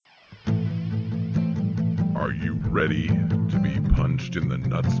Are you ready to be punched in the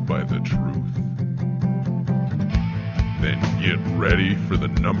nuts by the truth? Then get ready for the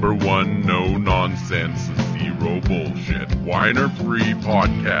 #1 no-nonsense, zero bullshit, whiner-free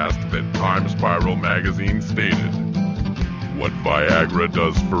podcast that Time Spiral magazine stated, what Viagra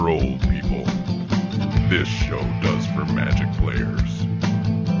does for old people, this show does for Magic players.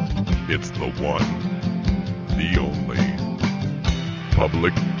 It's the one, the only,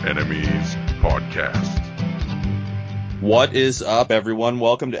 Public Enemies Podcast. What is up, everyone?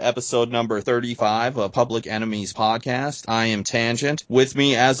 Welcome to episode number 35 of Public Enemies Podcast. I am Tangent. With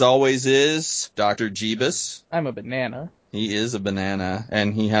me, as always, is Dr. Jeebus. I'm a banana. He is a banana,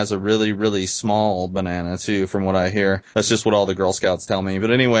 and he has a really, really small banana, too, from what I hear. That's just what all the Girl Scouts tell me. But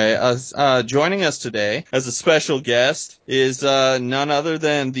anyway, joining us today as a special guest is none other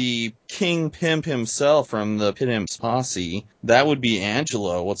than the King Pimp himself from the Pimp's posse. That would be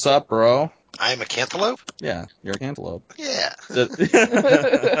Angelo. What's up, bro? I'm a cantaloupe? Yeah, you're a cantaloupe. Yeah. I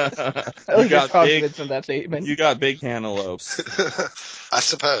like your confidence in that statement. You got big cantaloupes. I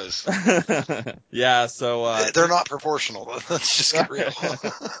suppose. Yeah, so they're not proportional. Let's just get real.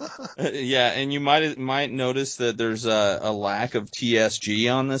 Yeah, and you might notice that there's a lack of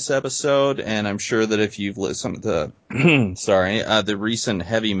TSG on this episode, and I'm sure that if you've listened to the recent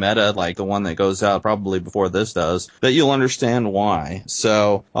heavy meta, like the one that goes out probably before this does, that you'll understand why.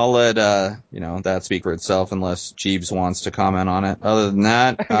 So I'll let that speak for itself unless Jeeves wants to comment on it. Other than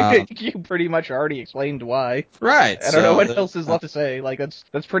that, you pretty much already explained why. Right. I don't know what else is left to say. Like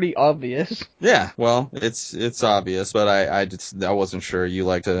that's pretty obvious. Yeah, well, it's obvious, but I wasn't sure. You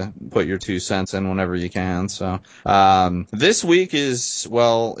like to put your 2 cents in whenever you can. So this week is,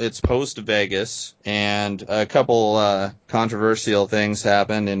 well, it's post Vegas, and a couple controversial things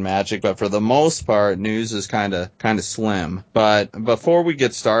happened in Magic, but for the most part, news is kind of slim. But before we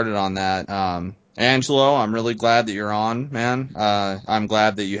get started on that, Angelo, I'm really glad that you're on, man. I'm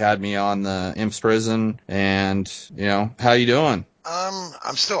glad that you had me on the Imp's Prison, and, how you doing?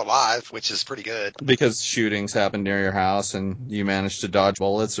 I'm still alive, which is pretty good. Because shootings happened near your house and you managed to dodge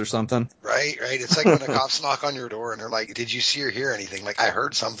bullets or something? Right. It's like when the cops knock on your door and they're like, did you see or hear anything? Like, I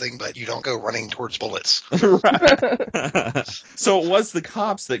heard something, but you don't go running towards bullets. Right. So it was the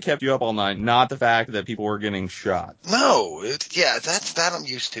cops that kept you up all night, not the fact that people were getting shot. No. That I'm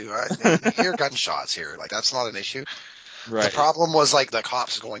used to. I hear gunshots here. Like, that's not an issue. Right. The problem was, like, the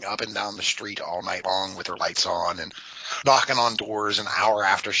cops going up and down the street all night long with their lights on and knocking on doors an hour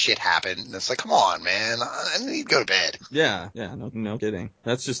after shit happened. And it's like, come on, man. I need to go to bed. Yeah, no kidding.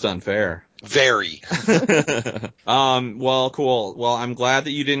 That's just unfair. Very. Well, cool. Well, I'm glad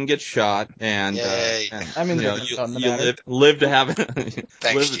that you didn't get shot, and I'm indifferent on the matter. Live to have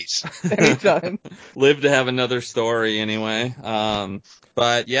Thanks, anytime. Live to have another story anyway.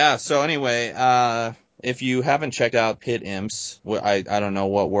 But yeah. So anyway, if you haven't checked out Pit Imps, I don't know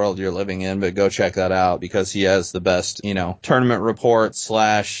what world you're living in, but go check that out because he has the best, tournament report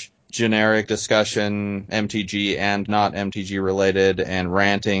 / generic discussion, MTG and not MTG related, and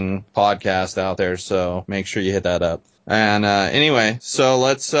ranting podcast out there. So make sure you hit that up. And anyway, so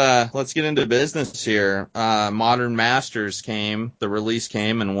let's get into business here. Modern Masters the release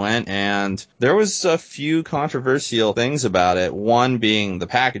came and went, and there was a few controversial things about it. One being the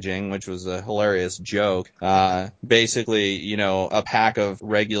packaging, which was a hilarious joke. Basically, a pack of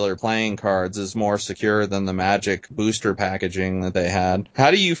regular playing cards is more secure than the Magic booster packaging that they had. How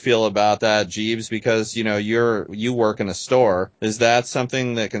do you feel about that, Jeeves? Because, you work in a store. Is that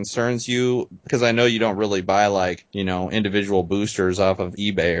something that concerns you? Because I know you don't really buy individual boosters off of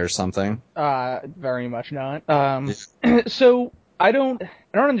eBay or something. Very much not. So I don't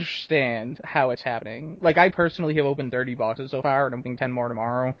understand how it's happening. Like, I personally have opened 30 boxes so far, and I'm opening 10 more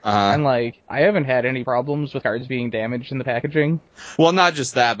tomorrow. And, I haven't had any problems with cards being damaged in the packaging. Well, not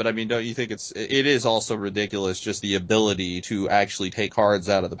just that, but, don't you think it is also ridiculous, just the ability to actually take cards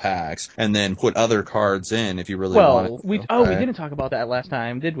out of the packs and then put other cards in if you really want to. We didn't talk about that last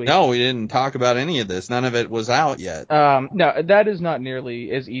time, did we? No, we didn't talk about any of this. None of it was out yet. No, that is not nearly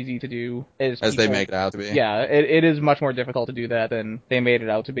as easy to do as they make it out to be. Yeah, it is much more difficult to do that than they made it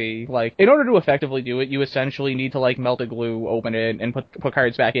out to be. Like, in order to effectively do it, you essentially need to, melt a glue, open it, and put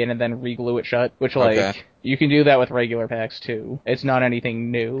cards back in, and then re-glue it shut, which, you can do that with regular packs, too. It's not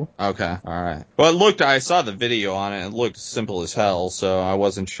anything new. Okay, alright. Well, I saw the video on it, it looked simple as hell, so I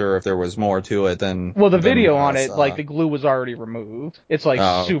wasn't sure if there was more to it than... Well, the video on it, the glue was already removed. It's,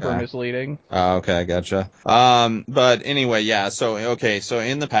 super misleading. Oh, okay, gotcha. But anyway, yeah, so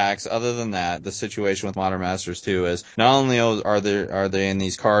in the packs, other than that, the situation with Modern Masters 2 is, not only are they in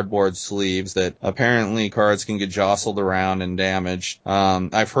these cardboard sleeves that apparently cards can get jostled around and damaged,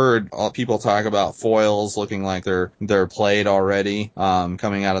 I've heard people talk about foils foils looking like they're played already,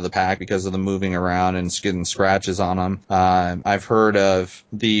 coming out of the pack because of the moving around and getting scratches on them. I've heard of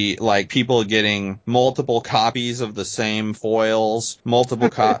people getting multiple copies of the same foils,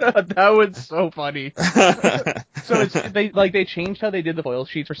 That was so funny. So they changed how they did the foil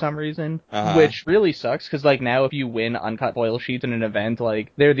sheets for some reason, which really sucks, because like now if you win uncut foil sheets in an event,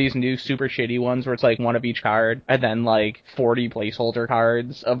 like there are these new super shitty ones where it's like one of each card and then like 40 placeholder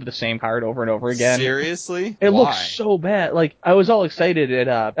cards of the same card over and over again. Seriously? It looks so bad. Like I was all excited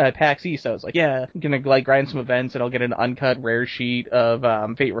at PAX East. I was like, yeah, I'm gonna like grind some events and I'll get an uncut rare sheet of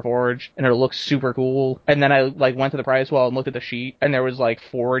Fate Reforged and it'll look super cool. And then I like went to the prize wall and looked at the sheet and there was like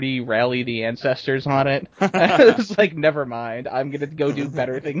 40 Rally the Ancestors on it. I was like, never mind. I'm gonna go do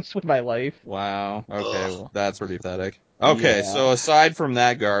better things with my life. Wow. Okay, well, that's pretty pathetic. Okay, so aside from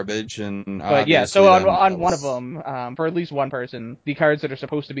that garbage, and but yeah, so on one of them, for at least one person, the cards that are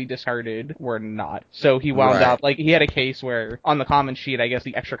supposed to be discarded were not. So he wound up like he had a case where on the common sheet, I guess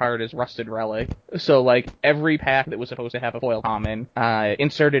the extra card is Rusted Relic. So like every pack that was supposed to have a foil common,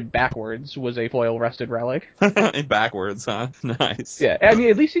 inserted backwards was a foil Rusted Relic. Backwards, huh? Nice. Yeah, I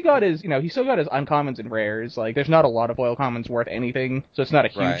mean at least he got his, he still got his uncommons and rares. Like there's not a lot of foil commons worth anything, so it's not a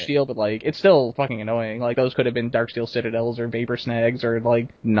huge deal. But like it's still fucking annoying. Like those could have been Darksteel Citadels or Vapor Snags or like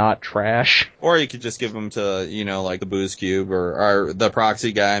not trash. Or you could just give them to, like the Booze Cube or the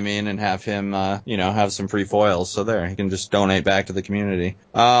Proxy guy, and have him, have some free foils. So there, he can just donate back to the community.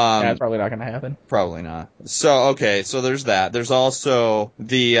 That's probably not going to happen. Probably not. So, okay, so there's that. There's also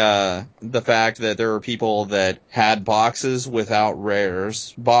the fact that there are people that had boxes without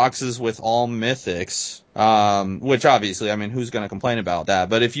rares, boxes with all mythics, which obviously, who's going to complain about that?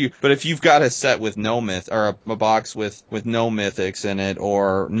 But if you've got a set with no myth, or a box with no mythics in it,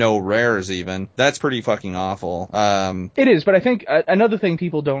 or no rares even, that's pretty fucking awful. It is, but I think another thing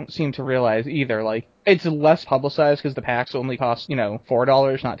people don't seem to realize either, like, it's less publicized because the packs only cost,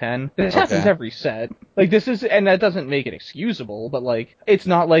 $4, not $10. This happens every set. Like, this is, and that doesn't make it excusable, but, like, it's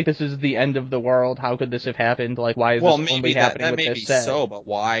not like this is the end of the world. How could this have happened? Like, why is this only happening with this set? So, but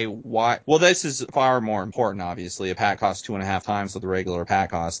why? Well, this is far more important, obviously. A pack costs 2.5 times what the regular pack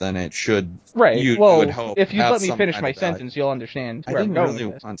costs, then it should, you would hope, if you let me finish my sentence, you'll understand where I'm going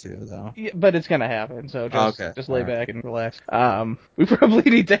with this. Want to, though. Yeah, but it's gonna happen, so just lay back and relax. We probably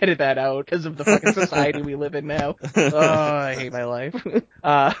need to edit that out because of the fucking society we live in now. Oh, I hate my life.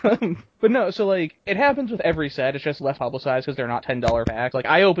 But no, so like, it happens with every set, it's just less publicized because they're not $10 packs. Like,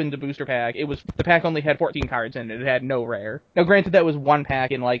 I opened a booster pack, the pack only had 14 cards in it, it had no rare. Now granted, that was one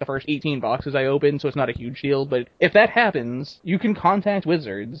pack in like the first 18 boxes I opened, so it's not a huge deal, but if that happens, you can contact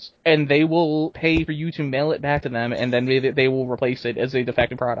Wizards, and they will pay for you to mail it back to them, and then they will replace it as a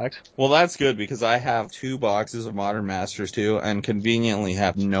defective product. Well, that's good, because I have 2 boxes of Modern Masters 2, and conveniently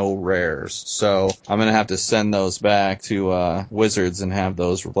have no rares, so I'm gonna have to send those back to Wizards and have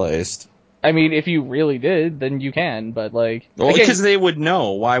those replaced. I mean, if you really did, then you can, but like... Well, because they would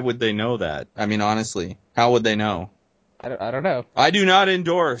know. Why would they know that? Honestly, how would they know? I don't know. I do not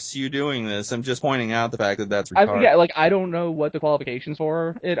endorse you doing this. I'm just pointing out the fact that that's retarded. I don't know what the qualifications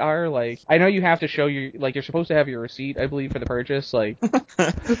for it are. Like, I know you have to show you're supposed to have your receipt, I believe, for the purchase. Like,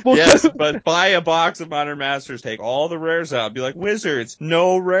 yes, but buy a box of Modern Masters, take all the rares out, be like, Wizards,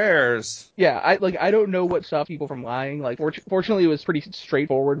 no rares. Yeah, I don't know what stopped people from lying. Like, fortunately, it was pretty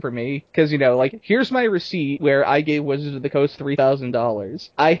straightforward for me, because, here's my receipt where I gave Wizards of the Coast $3,000.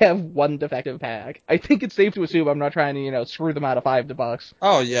 I have one defective pack. I think it's safe to assume I'm not trying to, screw them out of $5.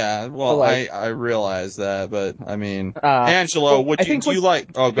 Oh, yeah. Well, I realize that, but, Angelo,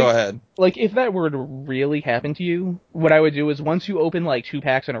 go ahead. Like, if that were to really happen to you, what I would do is once you open, 2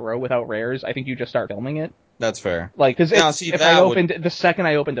 packs in a row without rares, I think you just start filming it. That's fair. Like, because the second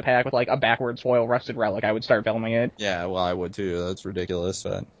I opened a pack with, a backwards foil Rusted Relic, I would start filming it. Yeah, well, I would too. That's ridiculous.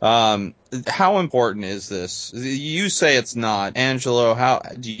 But, how important is this? You say it's not. Angelo, how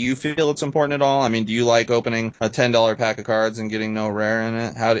do you feel it's important at all? Do you like opening a $10 pack of cards and getting no rare in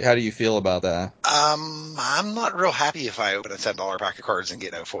it? How do you feel about that? I'm not real happy if I open a $10 pack of cards and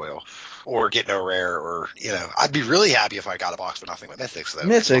get no foil. Or get no rare, or, I'd be really happy if I got a box with nothing but Mythics, though.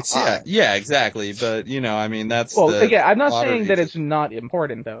 Mythics, yeah, exactly. But, that's again, I'm not saying that it's not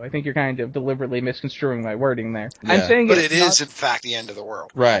important, though. I think you're kind of deliberately misconstruing my wording there. Yeah. I'm saying but it is, in fact, the end of the world.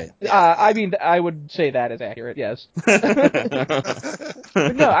 Right. I would say that is accurate, yes.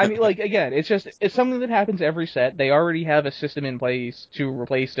 But no, again, it's something that happens every set. They already have a system in place to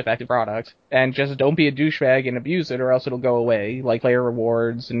replace defective products, and just don't be a douchebag and abuse it, or else it'll go away, like player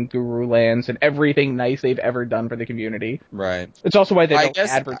rewards and Guru lands and everything nice they've ever done for the community. Right. It's also why they don't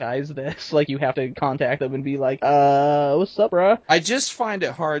advertise this. Like, you have to contact them and be like, what's up, bruh? I just find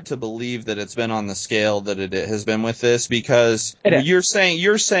it hard to believe that it's been on the scale that it has been with this, because you're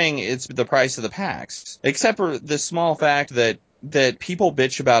saying it's the price of the packs, except for the small fact that people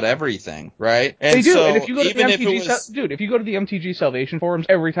bitch about everything, right? And they do. So and if you go to the MTG, dude, if you go to the MTG Salvation forums,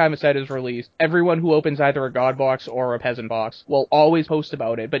 every time a set is released, everyone who opens either a God box or a Peasant box will always post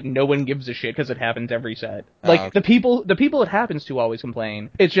about it, but no one gives a shit because it happens every set. Like, the people it happens to always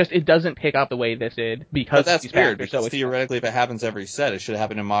complain. It's just, it doesn't pick up the way this did because but that's these weird, packs are because so theoretically, if it happens every set, it should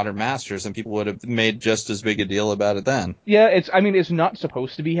happen in Modern Masters, and people would have made just as big a deal about it then. Yeah, it's not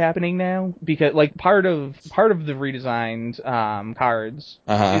supposed to be happening now, because, like, part of the redesigned cards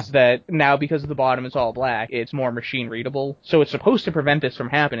is that now, because the bottom is all black, it's more machine readable. So it's supposed to prevent this from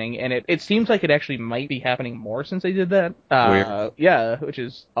happening, and it seems like it actually might be happening more since they did that. Weird. Yeah, which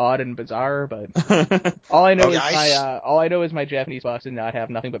is odd and bizarre, but all I know is my Japanese box did not have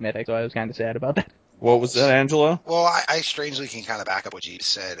nothing but Mythic, so I was kind of sad about that. What was that, Angelo? Well, I strangely can kind of back up what G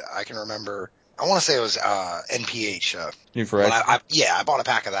said. I can remember, I want to say it was NPH. I bought a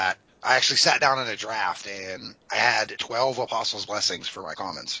pack of that. I actually sat down in a draft, and I had 12 Apostles' Blessings for my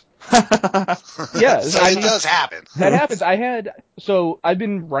commons. Yeah, so it does happen. That happens. I've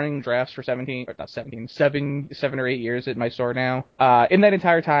been running drafts for 7 or 8 years at my store now. In that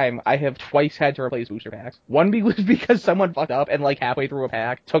entire time, I have twice had to replace booster packs. One was because someone fucked up and, like, halfway through a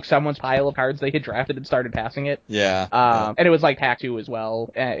pack, took someone's pile of cards they had drafted and started passing it. Yeah. And it was, like, pack 2 as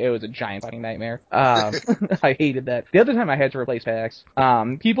well. It was a giant fucking nightmare. I hated that. The other time I had to replace packs,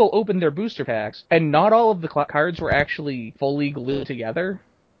 people opened their booster packs, and not all of the cards were actually fully glued together.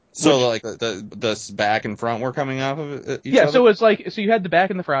 So, like, the back and front were coming off of it? Yeah, so it's like, so you had the back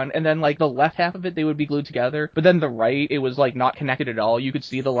and the front, and then, like, the left half of it, they would be glued together, but then the right, it was, like, not connected at all. You could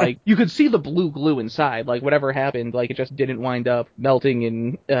see you could see the blue glue inside. Like, whatever happened, like, it just didn't wind up melting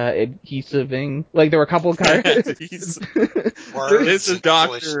and adhesiving. Like, there were a couple of cards. This is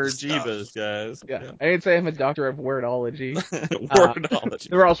Dr. Jeebus, guys. Yeah. I didn't say I'm a doctor of wordology. Wordology.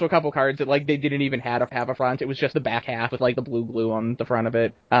 There were also a couple cards that, like, they didn't even have a front. It was just the back half with, like, the blue glue on the front of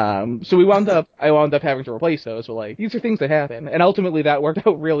it. So I wound up having to replace those. So, like, these are things that happen. And ultimately that worked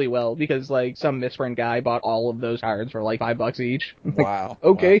out really well, because, like, some misprint guy bought all of those cards for, like, $5 each. Wow.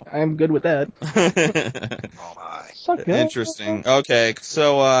 Okay, wow. I'm good with that. Oh my. Suck Interesting. Okay,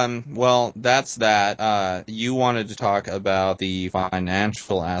 so, well, that's that. You wanted to talk about the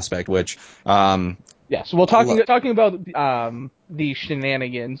financial aspect, which, yeah, so talking about the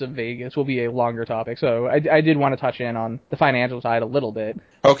shenanigans of Vegas will be a longer topic, so I did want to touch in on the financial side a little bit.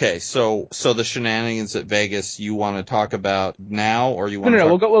 Okay, so the shenanigans at Vegas you want to talk about now, or you want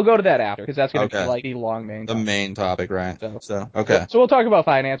No, we'll go to that after, because that's going to be, like, the main topic, right? So okay. So we'll talk about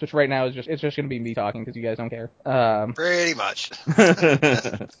finance, which right now is just going to be me talking, because you guys don't care. Pretty much.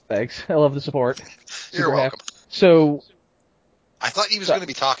 Thanks. I love the support. You're welcome. So, I thought he was going to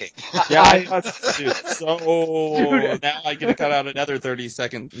be talking. Yeah, I thought so, dude. So now I get to cut out another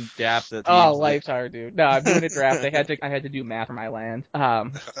 30-second gap. Life's hard, dude. No, I'm doing a draft. I had to do math for my land.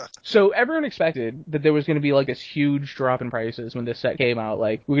 So everyone expected that there was going to be, like, this huge drop in prices when this set came out.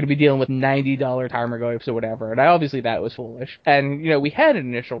 Like, we're going to be dealing with $90 timer Goyfs or whatever. And obviously that was foolish. And, we had an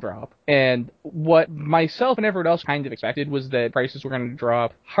initial drop. And what myself and everyone else kind of expected was that prices were going to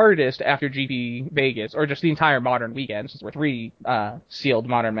drop hardest after GP Vegas, or just the entire Modern weekend, since there were 3 sealed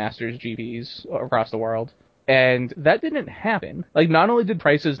Modern Masters GPs across the world. And that didn't happen. Like, not only did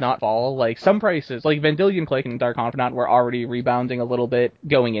prices not fall, like, some prices, like Vendilion Click and Dark Confidant, were already rebounding a little bit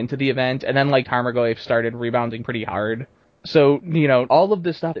going into the event, and then, like, Tarmogoyf started rebounding pretty hard. So, all of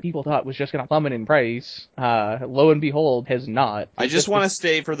this stuff that people thought was just going to plummet in price, lo and behold, has not. I just want to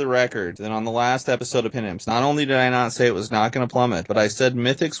state for the record that on the last episode of Pinimps, not only did I not say it was not going to plummet, but I said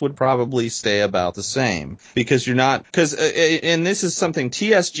Mythics would probably stay about the same. Because and this is something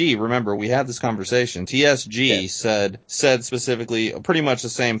TSG, remember, we had this conversation, TSG said specifically pretty much the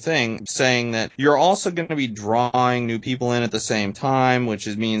same thing, saying that you're also going to be drawing new people in at the same time, which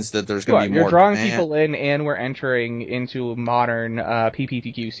means that there's going to be more You're drawing demand. people in, and we're entering into Modern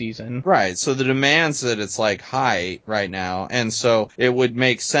PPTQ season. Right, so the demand's that it's, like, high right now, and so it would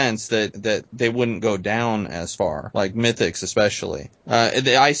make sense that they wouldn't go down as far, like Mythics especially.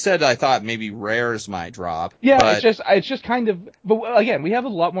 I said I thought maybe rares might drop. Yeah, but it's just kind of, but again, we have a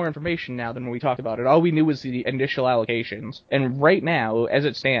lot more information now than when we talked about it. All we knew was the initial allocations, and right now, as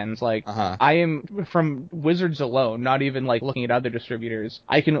it stands, like, I am, from Wizards alone, not even, like, looking at other distributors,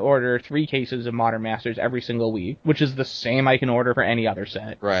 I can order 3 cases of Modern Masters every single week, which is the same I can order for any other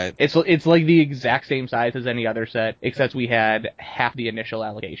set. Right. It's like the exact same size as any other set, except we had half the initial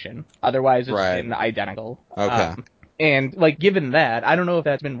allocation. Otherwise, it's been identical. Okay. And, like, given that, I don't know if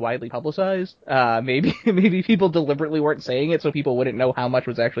that's been widely publicized. Maybe people deliberately weren't saying it so people wouldn't know how much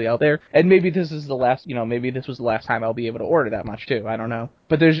was actually out there. And maybe this is the last, maybe this was the last time I'll be able to order that much too. I don't know.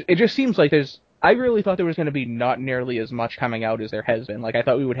 But it just seems like I really thought there was going to be not nearly as much coming out as there has been. Like, I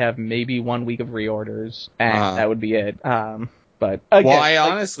thought we would have maybe 1 week of reorders, and that would be it. But again, well, I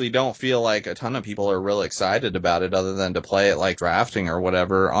honestly don't feel like a ton of people are real excited about it other than to play it like drafting or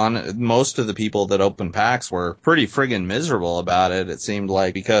whatever. Most of the people that open packs were pretty friggin' miserable about it, it seemed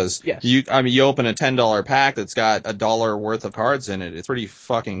like, because you open a $10 pack that's got $1 worth of cards in it. It's pretty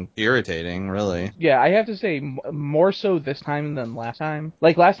fucking irritating, really. Yeah, I have to say more so this time than last time.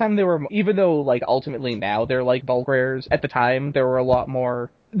 Like, last time even though, like, ultimately now they're like bulk rares, at the time there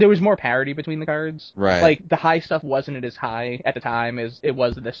was more parity between the cards. Right. Like, the high stuff wasn't as high at the time as it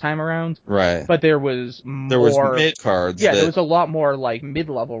was this time around. Right. But there was more... There was mid cards. Yeah, there was a lot more, like,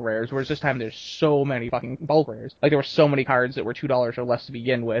 mid-level rares, whereas this time there's so many fucking bulk rares. Like, there were so many cards that were $2 or less to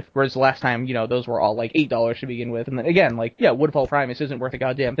begin with, whereas last time, those were all, like, $8 to begin with. And then, again, like, yeah, Woodfall Primus isn't worth a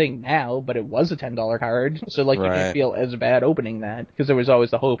goddamn thing now, but it was a $10 card, so, like, you didn't feel as bad opening that, because there was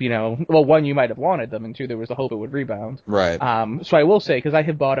always the hope, well, one, you might have wanted them, and two, there was the hope it would rebound. Right. So I will say, because I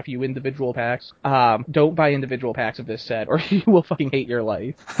have bought a few individual packs, don't buy individual packs of this set, or you will fucking hate your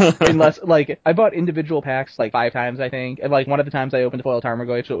life. Unless, like, I bought individual packs, like, 5 times, I think, and, like, one of the times I opened foil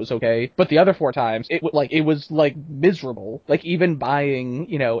Tarmogoyf, so it was okay, but the other 4 times, it was, like, miserable. Like, even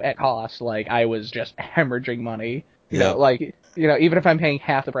buying, at cost, like, I was just hemorrhaging money. Even if I'm paying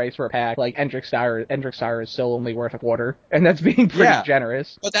half the price for a pack, like, Endrick Star is still only worth a quarter, and that's being pretty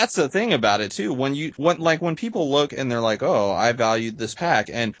generous. But that's the thing about it, too. When people look and they're like, oh, I valued this pack,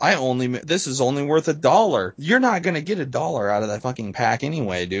 and this is only worth $1. You're not gonna get $1 out of that fucking pack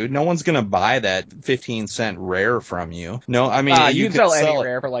anyway, dude. No one's gonna buy that 15-cent rare from you. No, I mean, you can sell any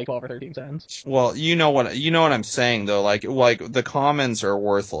rare for, like, 12 or 13 cents. Well, you know what I'm saying, though. Like, the commons are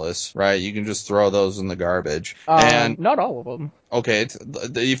worthless, right? You can just throw those in the garbage. And not all of them. Okay,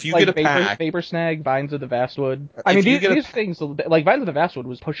 if you like get a pack... Vapor Snag, Vines of the Vastwood. I mean, these things, like, Vines of the Vastwood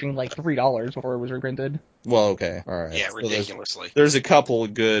was pushing, like, $3 before it was reprinted. Well, okay, alright. Yeah, ridiculously. So there's a couple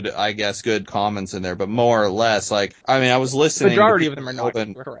good comments in there, but more or less, like, I mean, I was listening... The majority of them are not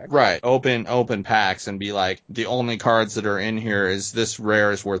correct. Right, open packs and be like, the only cards that are in here is this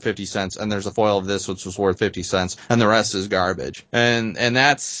rare is worth 50 cents, and there's a foil of this which was worth 50 cents, and the rest is garbage. And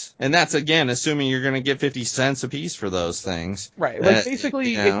that's again, assuming you're gonna get 50 cents a piece for those things. Right, like,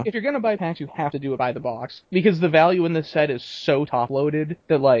 basically, if you're gonna buy packs, you have to do it by the box, because the value in this set is so top-loaded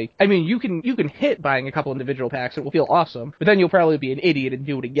that, like, I mean, you can hit buying a couple individual packs, it will feel awesome, but then you'll probably be an idiot and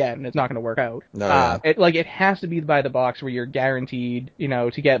do it again, and it's not gonna work out. It has to be by the box where you're guaranteed,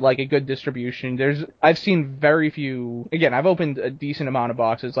 to get, like, a good distribution. I've seen very few, again, I've opened a decent amount of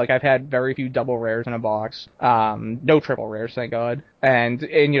boxes, like, I've had very few double rares in a box, no triple rares, thank God, and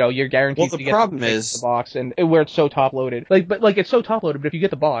you're guaranteed to get the box, and where it's so top-loaded, but it's so top-loaded, but if you get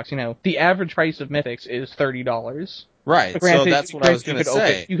the box, the average price of Mythics is $30. Right, granted, so that's what I was going to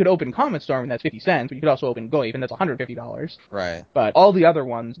say. You could open Comet Storm, and that's 50 cents, but you could also open Goyf, and that's $150. Right. But all the other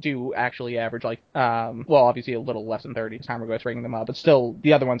ones do actually average, like, obviously a little less than 30, because Tarmogoyf's bringing them up, but still,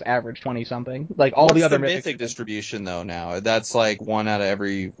 the other ones average 20-something. Like, all the other Mythic distribution, though, now? That's, like, 1 out of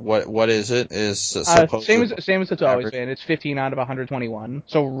every... What is it? Same as it's always been. It's 15 out of 121,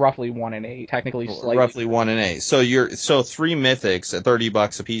 so roughly 1 in 8, technically slightly. Roughly 1 in 8. So 3 Mythics at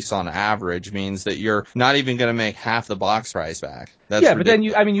 $30 a piece on average means that you're not even going to make half the box price back. That's ridiculous.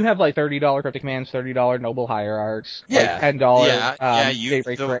 But then you have, like, $30 Cryptic Commands, $30 Noble Hierarchs, like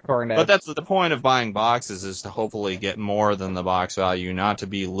 $10 Coronet. But that's the point of buying boxes, is to hopefully get more than the box value, not to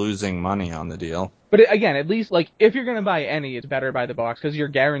be losing money on the deal. But again, at least, like, if you're going to buy any, it's better by the box, because you're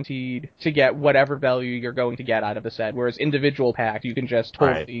guaranteed to get whatever value you're going to get out of the set, whereas individual pack, you can just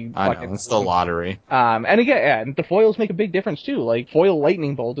totally... I know, it's the lottery. And again, the foils make a big difference, too. Like, foil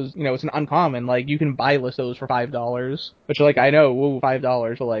Lightning Bolt is, it's an uncommon, like, you can buy list those for $5, which, like, I know,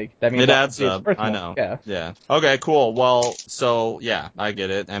 $5, but, like, that means... It adds up, I know. Yeah. Okay, cool. Well, so, yeah, I get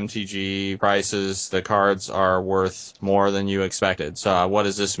it. MTG prices, the cards are worth more than you expected. So, what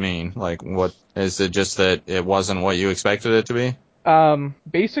does this mean? Like, what... Is it just that it wasn't what you expected it to be?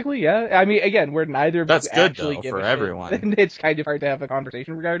 Basically, yeah. I mean, again, we're neither... That's good, though, for everyone. And it's kind of hard to have a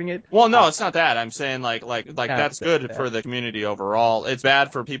conversation regarding it. Well, no, it's not that. I'm saying, like that's good for the community overall. It's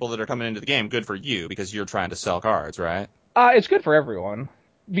bad for people that are coming into the game. Good for you, because you're trying to sell cards, right? It's good for everyone.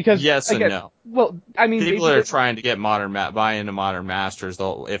 Because, yes again, and no. Well, I mean, people that are trying to get buy into Modern Masters,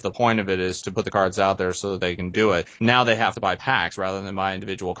 though, if the point of it is to put the cards out there so that they can do it, now they have to buy packs rather than buy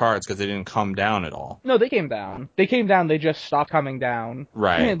individual cards because they didn't come down at all. No, they came down. They just stopped coming down.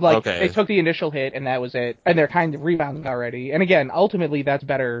 Right. Okay. They took the initial hit and that was it, and they're kind of rebounding already. And again, ultimately, that's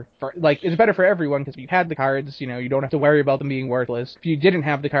better for it's better for everyone because if you had the cards, you don't have to worry about them being worthless. If you didn't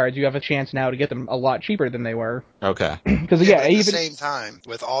have the cards, you have a chance now to get them a lot cheaper than they were. Okay. Because but at the same time,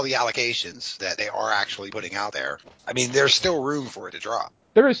 with all the allocations that they are actually putting out there, I mean, there's still room for it to drop.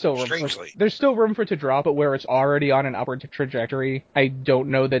 There is still room. Strangely. There's still room for it to drop, but where it's already on an upward trajectory, I don't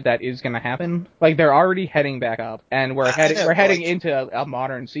know that is going to happen. Like, they're already heading back up, and we're heading into a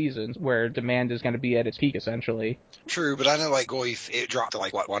modern season where demand is going to be at its peak, essentially. True, but I know, like, Goyf, it dropped to,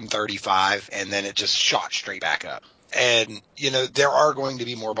 135, and then it just shot straight back up. And, there are going to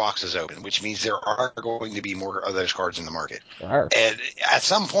be more boxes open, which means there are going to be more of those cards in the market. There are. And at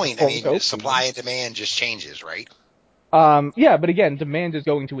some point, supply and demand just changes, right? Yeah, but again, demand is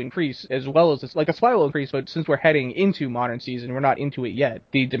going to increase as well as a slight will increase, but since we're heading into modern season, we're not into it yet.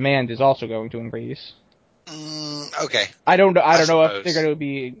 The demand is also going to increase. Okay. I don't know if they're going to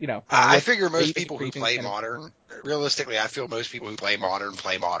be, I figure most people who play Modern, realistically, I feel most people who play Modern.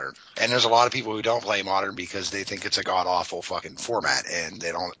 And there's a lot of people who don't play Modern because they think it's a god-awful fucking format and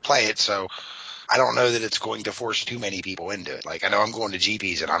they don't play it, so I don't know that it's going to force too many people into it. Like, I know I'm going to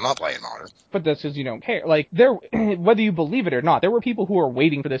GPs and I'm not playing Modern. But that's because you don't care. Like, whether you believe it or not, there were people who were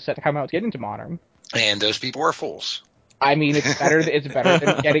waiting for this set to come out to get into Modern. And those people are fools. I mean, it's better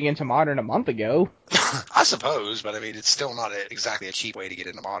than getting into Modern a month ago. I suppose, but I mean, it's still not exactly a cheap way to get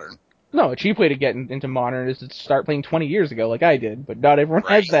into Modern. No, a cheap way to get into Modern is to start playing 20 years ago, like I did, but not everyone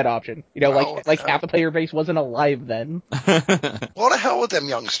has that option. Half the player base wasn't alive then. Well, to hell with them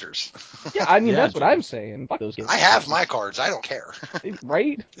youngsters. Yeah, I mean, that's what I'm saying. Fuck those kids. I have my cards. I don't care.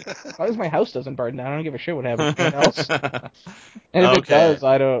 Right? As long as my house doesn't burn down, I don't give a shit what happens to anyone else. And if it does,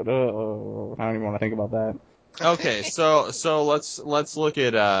 I don't even want to think about that. Okay, so let's look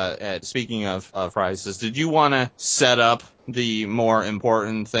at speaking of prices. Did you want to set up the more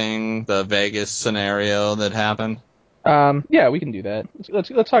important thing, the Vegas scenario that happened? Yeah, we can do that.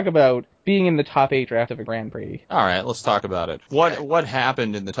 Let's talk about being in the top 8 draft of a Grand Prix. All right, let's talk about it. What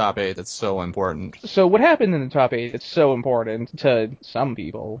happened in the top 8 that's so important? So what happened in the top 8 that's so important to some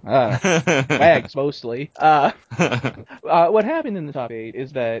people, wags mostly. What happened in the top 8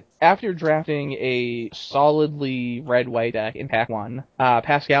 is that after drafting a solidly red-white deck in Pack 1,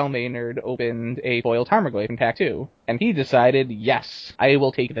 Pascal Maynard opened a foil Tarmogoyf in Pack 2, and he decided, yes, I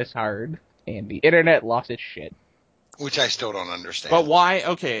will take this card. And the internet lost its shit. Which I still don't understand. But why?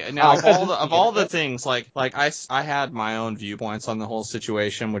 Okay, now of all the things, like I had my own viewpoints on the whole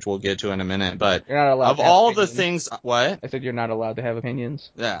situation, which we'll get to in a minute. But you're not allowed of all the things, what? I said you're not allowed to have opinions.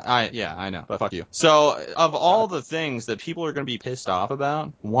 Yeah, I know, but fuck you. So of all the things that people are going to be pissed off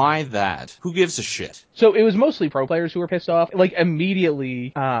about, why that? Who gives a shit? So it was mostly pro players who were pissed off. Like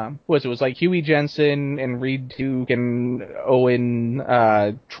immediately, it was like Huey Jensen and Reed Duke and Owen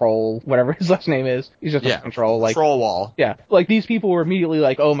Troll, whatever his last name is. He's just a troll, like troll wall. Yeah, like these people were immediately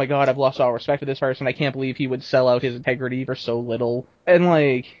like, oh my god, I've lost all respect for this person. I can't believe he would sell out his integrity for so little. And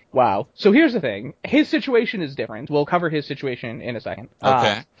like, wow. So here's the thing. His situation is different. We'll cover his situation in a second.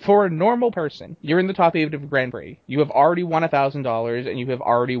 Okay. For a normal person, you're in the top 8 of Grand Prix. You have already won $1,000 and you have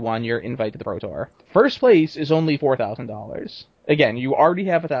already won your invite to the Pro Tour. First place is only $4,000. Again, you already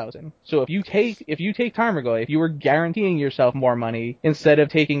have 1,000. So if you take Tarmogoyf, you are guaranteeing yourself more money instead of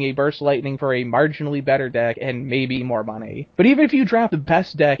taking a Burst Lightning for a marginally better deck and maybe more money. But even if you draft the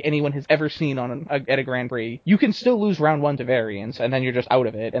best deck anyone has ever seen at a Grand Prix, you can still lose round 1 to variance, and then you're just out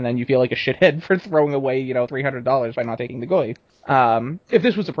of it, and then you feel like a shithead for throwing away, $300 by not taking the Goyf. If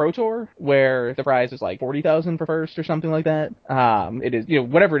this was a Pro Tour, where the prize is like $40,000 for first or something like that, it is,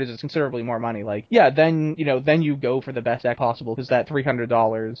 whatever it is, it's considerably more money. Like, yeah, then you go for the best deck possible, because that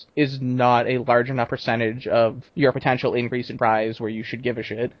 $300 is not a large enough percentage of your potential increase in prize where you should give a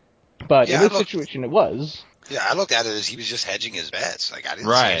shit. But in this situation, it was. Yeah, I looked at it as he was just hedging his bets. Like, I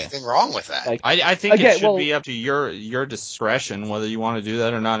didn't see anything wrong with that. Like, I think it should be up to your discretion whether you want to do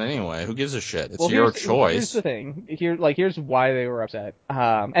that or not anyway. Who gives a shit? It's your choice. Here's the thing. Here's why they were upset.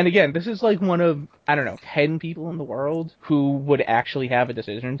 And again, this is like one of, 10 people in the world who would actually have a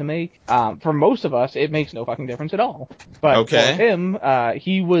decision to make. For most of us, it makes no fucking difference at all. But for him,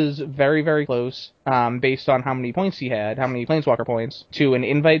 he was very, very close. based on how many points he had, how many Planeswalker points, to an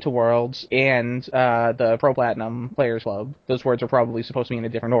invite to Worlds and the Pro Platinum Players Club. Those words are probably supposed to be in a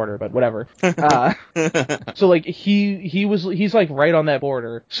different order, but whatever. So like he's like right on that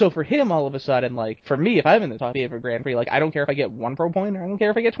border. So for him, all of a sudden, like for me, if I'm in the top 8 of a Grand Prix, like I don't care if I get 1 pro point or I don't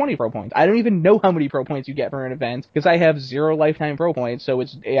care if I get 20 pro points. I don't even know how many pro points you get for an event because I have 0 lifetime pro points. So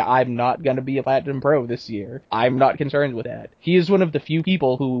I'm not gonna be a Platinum Pro this year. I'm not concerned with that. He is one of the few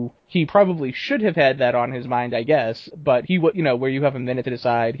people who he probably should have had that on his mind, I guess, but he, where you have a minute to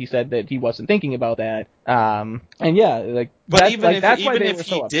decide, he said that he wasn't thinking about that. And yeah, like, but even if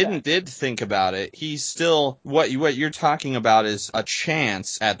he did think about it, he's still, what you're talking about is a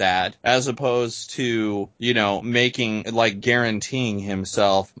chance at that, as opposed to, making, like, guaranteeing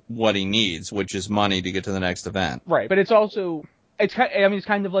himself what he needs, which is money to get to the next event. Right, but it's also, it's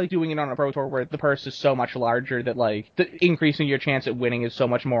kind of like doing it on a Pro Tour where the purse is so much larger that, like, increasing your chance at winning is so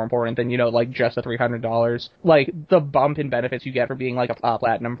much more important than, like, just the $300. Like, the bump in benefits you get for being, like, a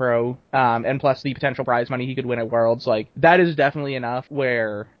Platinum Pro, and plus the potential prize money he could win at Worlds, like, that is definitely enough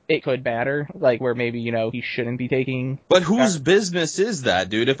where it could matter, like, where maybe, he shouldn't be taking... But whose business is that,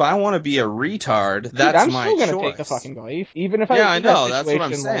 dude? If I want to be a retard, that's my choice. I'm still gonna take the fucking Goyf, even if I know, that's what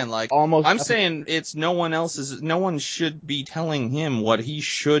I'm saying, like I'm saying it's no one should be telling him what he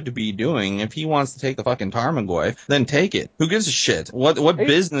should be doing. If he wants to take the fucking Tarmogoyf, then take it. Who gives a shit? What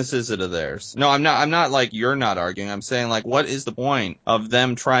business is it of theirs? No, I'm not like you're not arguing. I'm saying, like, what is the point of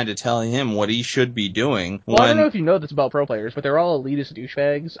them trying to tell him what he should be doing? Well, I don't know if you know this about pro players, but they're all elitist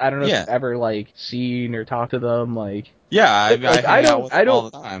douchebags. I don't know if you've ever, like, seen or talked to them, like... Yeah, I hang out with them all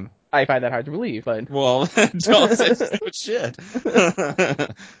the time. I find that hard to believe, but... Well, don't say stupid shit.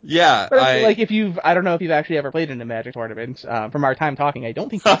 Yeah, but I don't know if you've actually ever played in a Magic tournament. From our time talking, I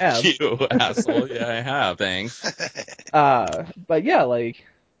don't think you have. Fuck you, asshole. Yeah, I have, thanks. But yeah, like...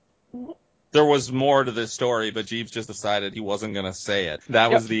 There was more to this story, but Jeeves just decided he wasn't going to say it.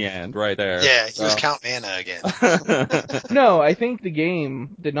 That was the end, right there. Yeah, he was counting mana again. No, I think the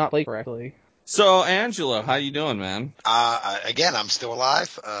game did not play correctly. So, Angelo, how you doing, man? Again, I'm still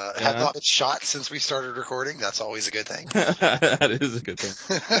alive. Have not been shot since we started recording. That's always a good thing. That is a good thing.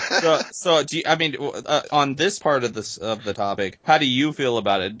 On this part of the topic, how do you feel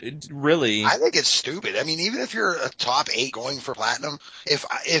about it? Really? I think it's stupid. I mean, even if you're a top 8 going for Platinum,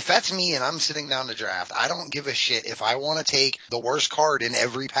 if that's me and I'm sitting down to draft, I don't give a shit if I want to take the worst card in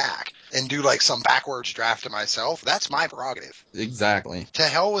every pack and do, like, some backwards draft to myself. That's my prerogative. Exactly. To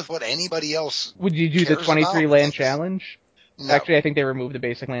hell with what anybody else Would you do the 23 land challenge? No. Actually, I think they removed the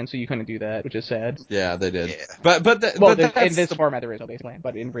basic land, so you couldn't do that, which is sad. Yeah, they did. Yeah. But in this format there is no basic land,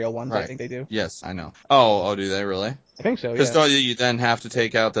 but in real ones, right. I think they do. Yes, I know. Oh, do they really? I think so, yeah. Because don't you then have to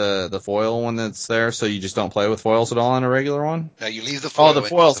take out the foil one that's there, so you just don't play with foils at all in a regular one? No, you leave the foil. Oh, the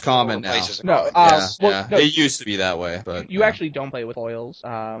foil's common now. No, no, it used to be that way, but you actually don't play with foils.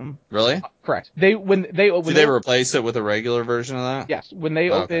 Really? Correct. They replace it with a regular version of that? Yes. When they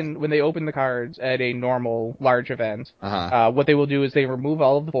open the cards at a normal large event, what they will do is they remove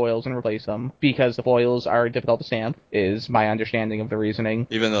all of the foils and replace them because the foils are difficult to stamp. Is my understanding of the reasoning.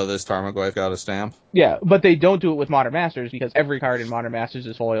 Even though this Tarmogoyf got a stamp. Yeah, but they don't do it with Modern Masters because every card in Modern Masters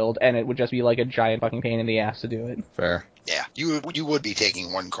is foiled, and it would just be like a giant fucking pain in the ass to do it. Fair. Yeah, you would be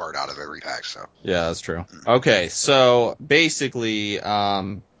taking one card out of every pack, so. Yeah, that's true. Okay, so basically,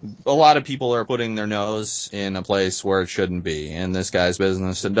 a lot of people are putting their nose in a place where it shouldn't be. In this guy's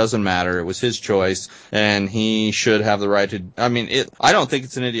business, it doesn't matter. It was his choice, and he should have the right to... I don't think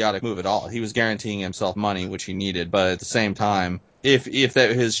it's an idiotic move at all. He was guaranteeing himself money, which he needed, but at the same time... If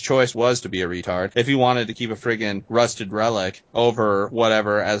his choice was to be a retard, if he wanted to keep a friggin' rusted relic over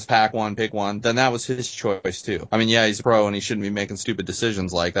whatever as pack one, pick one, then that was his choice too. I mean, yeah, he's a pro and he shouldn't be making stupid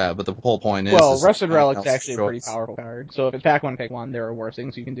decisions like that, but the whole point is... Well, rusted relic's actually a pretty powerful card, so if it's pack one, pick one, there are worse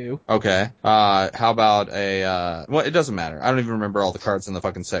things you can do. Okay. How about well, it doesn't matter. I don't even remember all the cards in the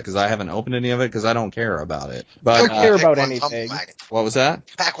fucking set, because I haven't opened any of it, because I don't care about it. But, I don't care about anything. What was that?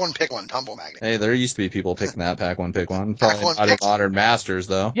 Pack one, pick one, Tumble Magnet. Hey, there used to be people picking that pack one, pick one. Pack one, pick Modern Masters,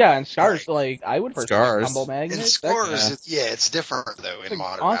 though. Yeah, and Scars, like, I would Scars. Tumble Magnet. In Scars, it's different, though, in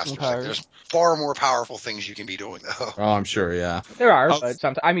Modern Masters. Like, there's far more powerful things you can be doing, though. Oh, I'm sure, yeah. There are, but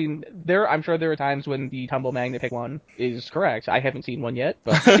sometimes, I'm sure there are times when the Tumble Magnet pick one is correct. I haven't seen one yet,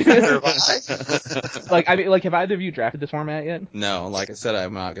 but... Like, have either of you drafted this format yet? No, like I said,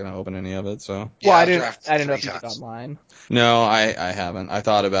 I'm not going to open any of it, so... Well, I didn't know if you did online. No, I haven't. I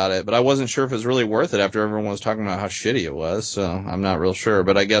thought about it, but I wasn't sure if it was really worth it after everyone was talking about how shitty it was, so I'm not real sure,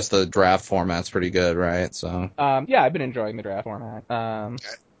 but I guess the draft format's pretty good, right? So yeah, I've been enjoying the draft format.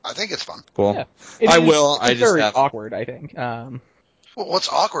 I think it's fun. Cool. Yeah. I just very awkward, I think. Well, what's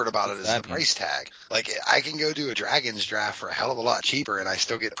awkward about it is the price tag. Like, I can go do a Dragons draft for a hell of a lot cheaper, and I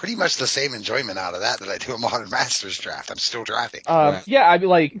still get pretty much the same enjoyment out of that I do a Modern Masters draft. I'm still drafting. Yeah, I'd be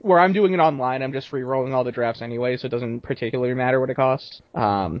like, where I'm doing it online, I'm just free rolling all the drafts anyway, so it doesn't particularly matter what it costs.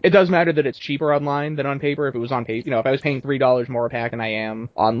 It does matter that it's cheaper online than on paper. If it was on paper, if I was paying $3 more a pack than I am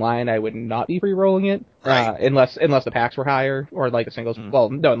online, I would not be free rolling it. Right. Unless the packs were higher, or like the singles. Well,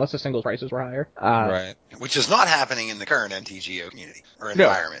 no, unless the singles prices were higher. Right. Which is not happening in the current MTGO community or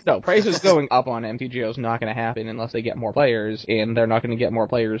environment. No, prices going up on MTGO is not going to happen unless they get more players, and they're not going to get more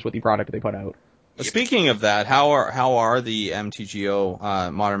players with the product they put out. Speaking of that, how are the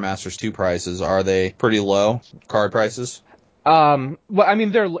MTGO Modern Masters 2 prices? Are they pretty low card prices? Well, I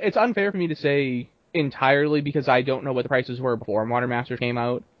mean, it's unfair for me to say entirely because I don't know what the prices were before Modern Masters came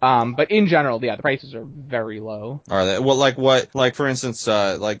out. But in general, yeah, the prices are very low. Are they? Well, like what? Like for instance,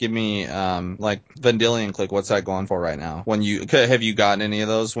 like give me like Vendilion Click. What's that going for right now? Have you gotten any of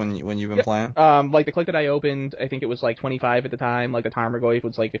those when you've been playing? Like the Click that I opened, I think it was like 25 at the time. Like the Tarmogoyf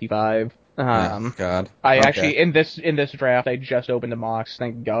was like 55. God. Actually in this draft I just opened a Mox,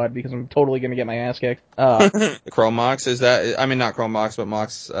 thank God, because I'm totally gonna get my ass kicked. Chrome Mox, is that? I mean, not Chrome Mox, but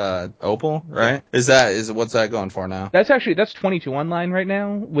Mox Opal, right? Yeah. What's that going for now? That's 22 online right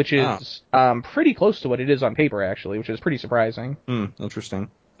now, which is pretty close to what it is on paper actually, which is pretty surprising. Interesting.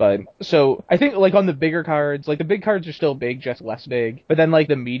 But, so, I think, like, on the bigger cards, like, the big cards are still big, just less big. But then, like,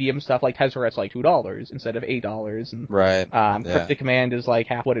 the medium stuff, like, Tezzeret's, like, $2 instead of $8. And, right. Cryptic Command is, like,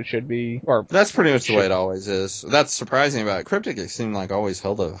 half what it should be. Or that's pretty much the way it always is. That's surprising about it. Cryptic, it seemed like always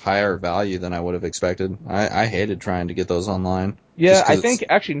held a higher value than I would have expected. I hated trying to get those online. Yeah, I think,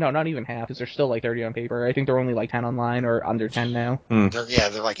 actually, no, not even half, because they're still, like, 30 on paper. I think they're only, like, 10 online, or under 10 now.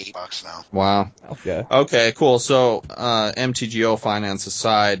 They're like $8 now. Wow. Okay. Okay, cool. So, MTGO finance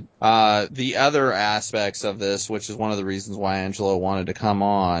aside, the other aspects of this, which is one of the reasons why Angelo wanted to come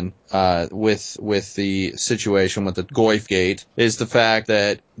on, with the situation with the Goyf Gate, is the fact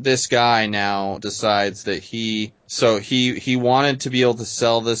that this guy now decides that he wanted to be able to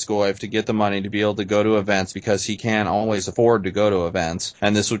sell this Goyf to get the money to be able to go to events because he can't always afford to go to events,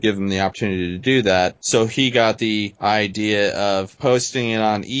 and this would give him the opportunity to do that. So he got the idea of posting it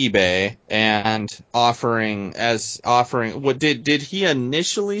on eBay and offering. What did he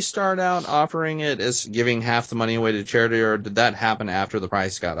initially start out offering it as giving half the money away to charity, or did that happen after the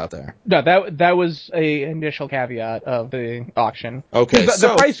price got out there? No, that was a initial caveat of the auction. Okay,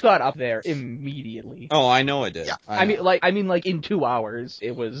 the price got up there immediately. Oh, I know it did. Yeah. I mean, in 2 hours,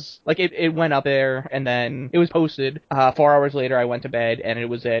 it was, like, it went up there, and then it was posted. 4 hours later, I went to bed, and it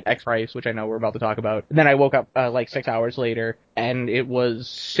was at X price, which I know we're about to talk about. And then I woke up, 6 hours later, and it was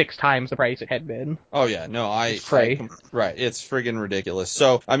 6 times the price it had been. Oh, yeah, no, right, it's friggin' ridiculous.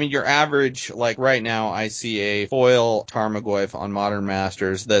 So, I mean, your average, like, right now, I see a foil Tarmogoyf on Modern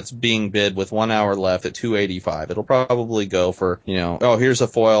Masters that's being bid with 1 hour left at $285. It'll probably go for, here's a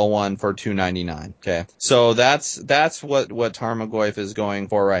foil one for $299. Okay, so that's what Tarmogoyf is going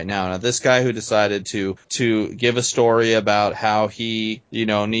for right now. Now, this guy who decided to give a story about how he,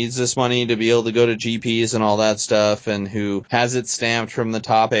 needs this money to be able to go to GPs and all that stuff, and who has it stamped from the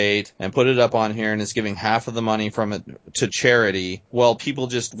top 8 and put it up on here and is giving half of the money from it to charity. Well, people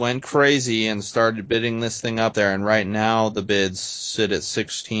just went crazy and started bidding this thing up there, and right now the bids sit at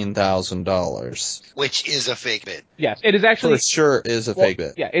 $16,000. Which is a fake bid. Yes, it is actually... For sure is a fake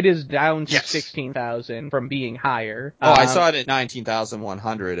bid. Yeah, it is down to 16,000 from being higher. I saw it at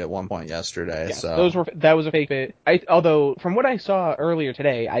 19,100 at one point yesterday. Yes, so that was a fake bid. Although, from what I saw earlier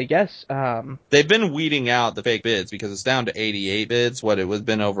today, I guess... they've been weeding out the fake bids because it's down to 88 bids, what it was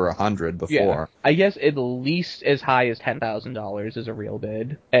been over 100 before. Yeah, I guess at least as high as $10,000 is a real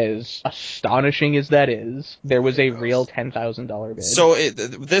bid. As astonishing as that is, there was a real $10,000 bid. So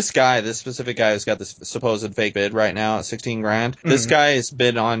this specific guy who's got this supposed fake bid right now at $16,000, this guy has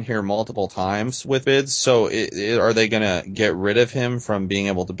bid on here multiple times with bids, so are they gonna get rid of him from being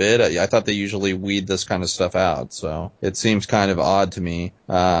able to bid? I thought they usually weed this kind of stuff out, so it seems kind of odd to me,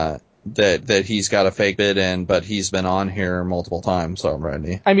 that he's got a fake bid in, but he's been on here multiple times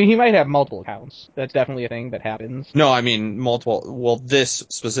already. I mean, he might have multiple accounts. That's definitely a thing that happens. No, I mean multiple. Well, this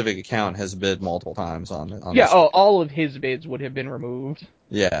specific account has bid multiple times on yeah, this. all of his bids would have been removed.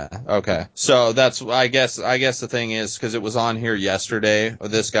 Yeah, okay. So that's, I guess the thing is, because it was on here yesterday,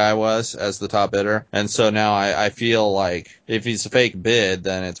 this guy was, as the top bidder, and so now I feel like if he's a fake bid,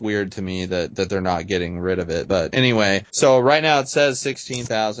 then it's weird to me that they're not getting rid of it. But anyway, so right now it says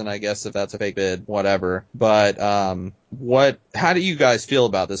 16,000, I guess, if that's a fake bid, whatever. But, how do you guys feel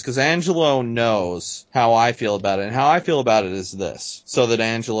about this? Because Angelo knows how I feel about it, and how I feel about it is this. So that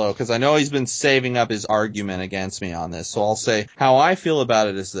Angelo, because I know he's been saving up his argument against me on this, so I'll say how I feel about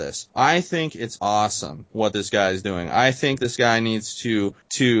it is this. I think it's awesome what this guy is doing. I think this guy needs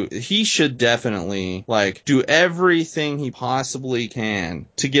he should definitely, like, do everything he possibly can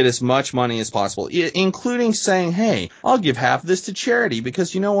to get as much money as possible, including saying, hey, I'll give half of this to charity,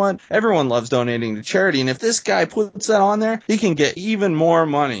 because you know what? Everyone loves donating to charity, and if this guy puts that on there, he can get even more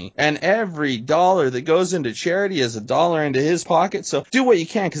money. And every dollar that goes into charity is a dollar into his pocket, so do what you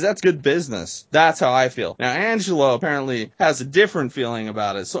can, because that's good business. That's how I feel. Now, Angelo apparently has a different feeling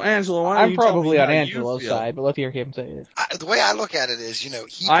about it. So, Angelo, why don't I'm you tell probably me on how Angelo's you feel? side, but let's hear him say it. The way I look at it is, he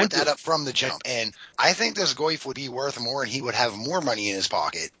put that up from the jump, and I think this Goyf would be worth more, and he would have more money in his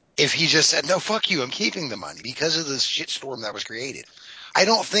pocket if he just said, no, fuck you, I'm keeping the money, because of this shitstorm that was created. I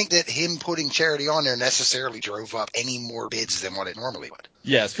don't think that him putting charity on there necessarily drove up any more bids than what it normally would.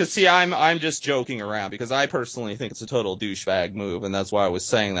 Yes, because see, I'm just joking around, because I personally think it's a total douchebag move, and that's why I was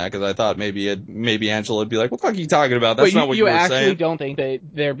saying that, because I thought maybe Angela would be like, what the fuck are you talking about? That's not what you were saying. You actually don't think that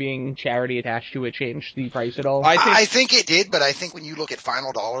there being charity attached to it changed the price at all? I think it did, but I think when you look at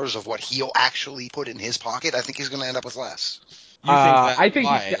final dollars of what he'll actually put in his pocket, I think he's going to end up with less. You think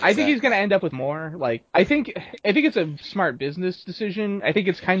that? I think he's going to end up with more. Like, I think it's a smart business decision. I think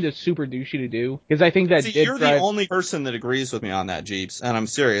it's kind of super douchey to do, because I think that you're the only person that agrees with me on that, Jeeps, and I'm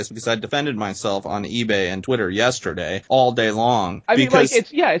serious, because I defended myself on eBay and Twitter yesterday all day long. I mean, like,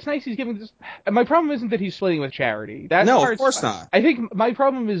 it's nice he's giving this. My problem isn't that he's splitting with charity. No, of course not. I think my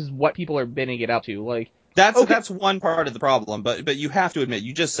problem is what people are bidding it up to. Like, That's one part of the problem, but you have to admit,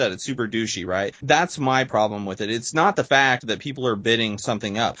 you just said it's super douchey, right? That's my problem with it. It's not the fact that people are bidding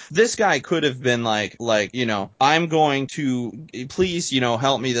something up. This guy could have been like, I'm going to, please,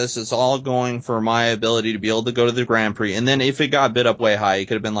 help me. This is all going for my ability to be able to go to the Grand Prix. And then if it got bid up way high, he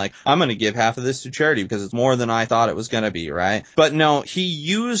could have been like, I'm going to give half of this to charity because it's more than I thought it was going to be, right? But no, he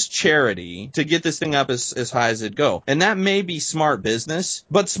used charity to get this thing up as high as it go. And that may be smart business,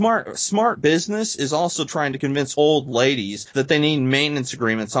 but smart business is also trying to convince old ladies that they need maintenance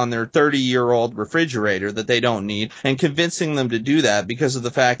agreements on their 30-year-old refrigerator that they don't need, and convincing them to do that because of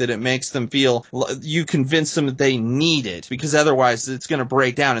the fact that it makes them feel, you convince them that they need it, because otherwise it's going to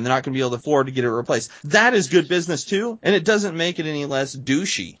break down and they're not going to be able to afford to get it replaced. That is good business too, and it doesn't make it any less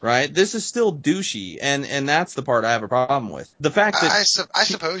douchey, right? This is still douchey, and that's the part I have a problem with. The fact that I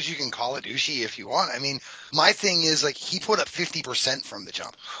suppose you can call it douchey if you want. I mean, my thing is, like, he put up 50% from the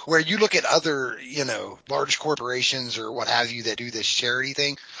jump, where you look at other, large corporations or what have you that do this charity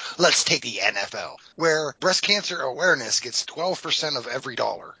thing. Let's take the NFL, where breast cancer awareness gets 12% of every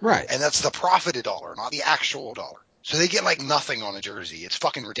dollar. Right. And that's the profited dollar, not the actual dollar. So they get like nothing on a jersey. It's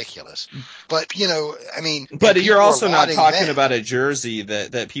fucking ridiculous. But, I mean... But you're also not talking about a jersey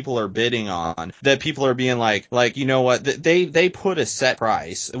that people are bidding on, that people are being like, you know what, they put a set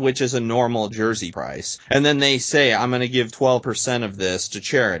price, which is a normal jersey price, and then they say, I'm going to give 12% of this to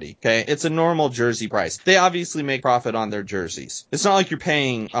charity, okay? It's a normal jersey price. They obviously make profit on their jerseys. It's not like you're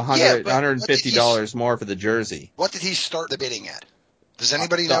paying $150 more for the jersey. What did he start the bidding at? Does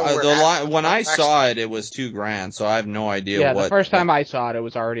anybody know when I saw it, it was $2,000, so I have no idea what... Yeah, the first time I saw it, it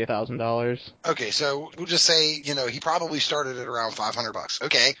was already $1,000. Okay, so we'll just say, he probably started at around $500.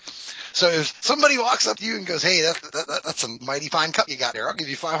 Okay. So if somebody walks up to you and goes, hey, that's a mighty fine cup you got there, I'll give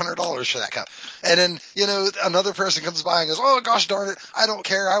you $500 for that cup. And then, another person comes by and goes, oh, gosh darn it, I don't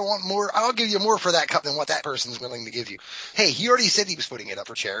care, I want more, I'll give you more for that cup than what that person's willing to give you. Hey, he already said he was putting it up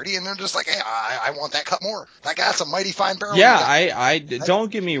for charity, and they're just like, hey, I want that cup more. That guy's a mighty fine barrel. Yeah,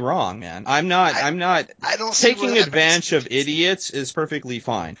 don't get me wrong, man. I'm not I don't see taking advantage of idiots is perfectly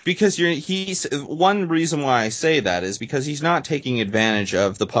fine. Because he's one reason why I say that is because he's not taking advantage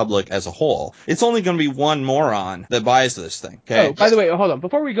of the public as a whole. It's only going to be one moron that buys this thing. Okay. Oh, by the way, hold on.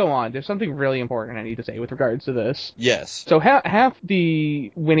 Before we go on, there's something really important I need to say with regards to this. Yes. So half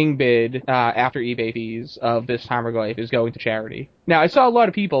the winning bid after eBay fees of this Timer Goyf is going to charity. Now, I saw a lot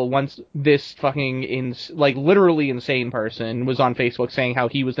of people once this fucking literally insane person was on Facebook saying how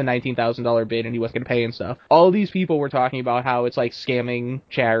he was the $19,000 bid and he wasn't going to pay and stuff. All of these people were talking about how it's like scamming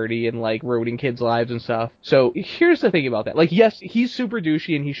charity and like ruining kids' lives and stuff. So here's the thing about that. Like, yes, he's super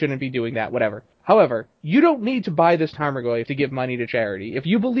douchey and he shouldn't be doing that, whatever. However, you don't need to buy this timer Goyf to give money to charity. If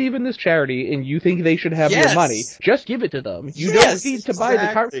you believe in this charity and you think they should have your money, just give it to them. You don't need to buy the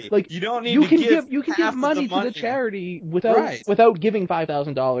timer. Like, you don't need you to can give give money to the charity without giving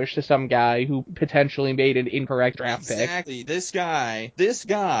 $5,000 to some guy who potentially made an incorrect draft pick. Exactly. This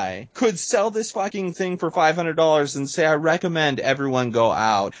guy could sell this fucking thing for $500 and say, I recommend everyone go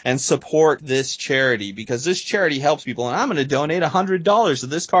out and support this charity because this charity helps people, and I'm going to donate $100 of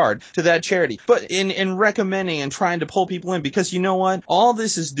this card to that charity. But in recommending and trying to pull people in, because you know what? All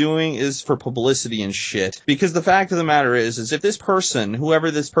this is doing is for publicity and shit. Because the fact of the matter is if this person, whoever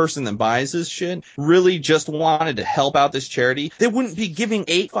this person that buys this shit, really just wanted to help out this charity, they wouldn't be giving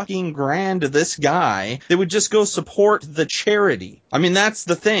 $8 fucking grand to this guy. They would just go support the charity. I mean, that's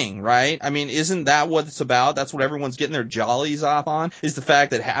the thing, right? I mean, isn't that what it's about? That's what everyone's getting their jollies off on, is the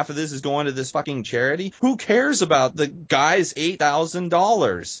fact that half of this is going to this fucking charity. Who cares about the guy's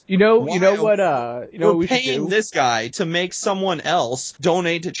 $8,000? You know what we should do? We're paying this guy to make someone else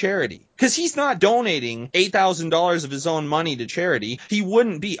donate to charity. Because he's not donating $8,000 of his own money to charity. He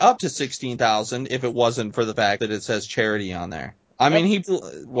wouldn't be up to $16,000 if it wasn't for the fact that it says charity on there. I mean,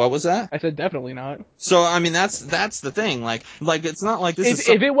 what was that? I said definitely not. So, I mean, that's the thing. Like, it's not like this is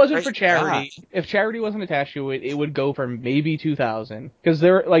if it wasn't for charity, if charity wasn't attached to it, it would go for maybe 2,000. Because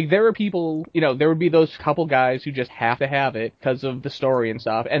there are people, there would be those couple guys who just have to have it because of the story and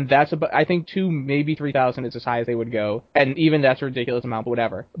stuff. And that's about, I think 2,000, maybe 3,000 is as high as they would go. And even that's a ridiculous amount, but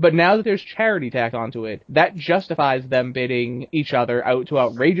whatever. But now that there's charity tacked onto it, that justifies them bidding each other out to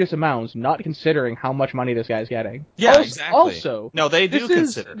outrageous amounts, not considering how much money this guy's getting. Yeah, exactly. Also, no, they do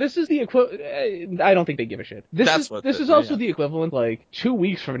consider. This is the equivalent. I don't think they give a shit. This is also the equivalent. Like 2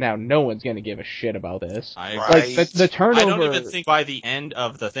 weeks from now, no one's gonna give a shit about this. Like the turnover. I don't even think by the end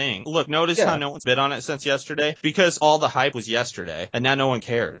of the thing. Look, notice how no one's bid on it since yesterday, because all the hype was yesterday, and now no one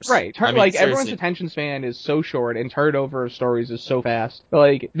cares. Right. Everyone's attention span is so short, and turnover of stories is so fast.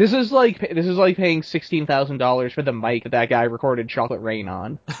 Like this is like paying $16,000 for the mic that guy recorded Chocolate Rain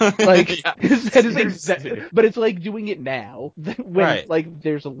on. Like but it's like doing it now. When,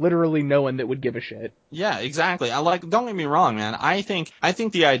 there's literally no one that would give a shit. Yeah, exactly. Don't get me wrong, man. I think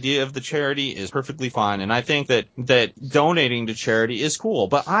the idea of the charity is perfectly fine, and I think that donating to charity is cool.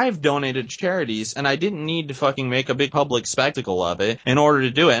 But I've donated to charities, and I didn't need to fucking make a big public spectacle of it in order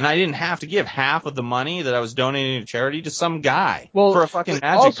to do it. And I didn't have to give half of the money that I was donating to charity to some guy for a fucking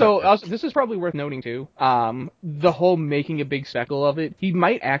magic card. Also, this is probably worth noting too. The whole making a big spectacle of it, he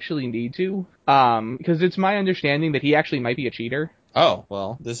might actually need to. Because it's my understanding that he actually might be a cheater. Oh,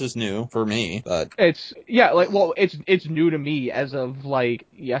 well, this is new for me, but... It's new to me as of,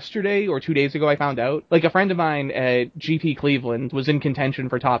 yesterday or 2 days ago I found out. Like, a friend of mine at GP Cleveland was in contention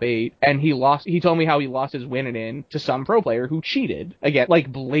for top 8, and he told me how he lost his win in to some pro player who cheated. Again,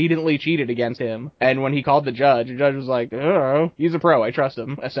 blatantly cheated against him. And when he called the judge was like, oh, he's a pro, I trust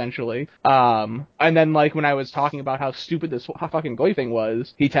him, essentially. And then, when I was talking about how stupid this fucking Goy thing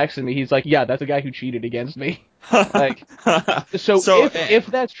was, he texted me, he's like, yeah, that's a guy who cheated against me. So if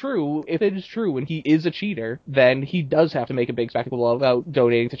that's true, if it is true and he is a cheater, then he does have to make a big spectacle about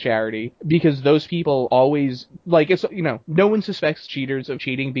donating to charity, because those people always, no one suspects cheaters of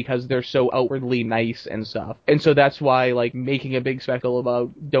cheating because they're so outwardly nice and stuff. And so that's why, making a big spectacle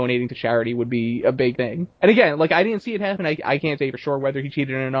about donating to charity would be a big thing. And again, I didn't see it happen. I can't say for sure whether he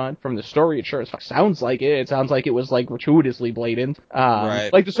cheated or not. From the story, it sure as fuck sounds like it. It sounds like it was, gratuitously blatant. Right.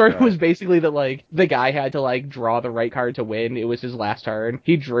 The story was basically that, the guy had to, draw the right card to win. It was his last turn.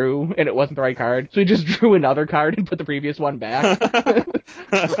 He drew, and it wasn't the right card, so he just drew another card and put the previous one back.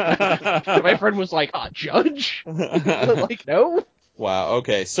 My friend was like, judge? No? Wow.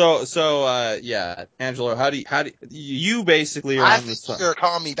 Okay. So, yeah, Angelo, how do you basically are on this? You're a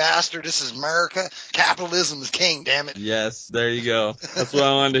commie bastard. This is America. Capitalism is king. Damn it. Yes. There you go. That's what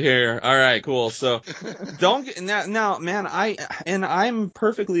I wanted to hear. All right. Cool. So, now, man. I'm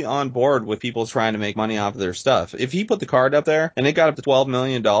perfectly on board with people trying to make money off of their stuff. If he put the card up there and it got up to $12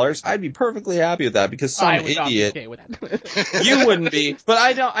 million, I'd be perfectly happy with that, because some idiot. Not be okay with that. You wouldn't be, but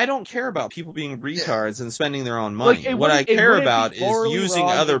I don't care about people being retards and spending their own money. What I care about is using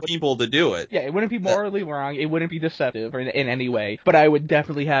other people to do it. Yeah, it wouldn't be morally wrong. It wouldn't be deceptive in any way. But I would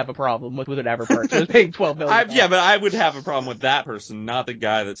definitely have a problem with whatever person is paying $12 million. Yeah, but I would have a problem with that person, not the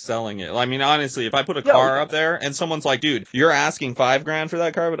guy that's selling it. I mean, honestly, if I put a car up there and someone's like, "Dude, you're asking $5 grand for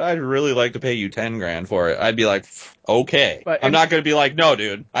that car, but I'd really like to pay you $10 grand for it," I'd be like, okay. I'm not going to be like, "No,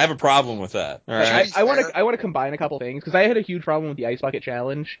 dude, I have a problem with that." All right. I want to combine a couple things, because I had a huge problem with the Ice Bucket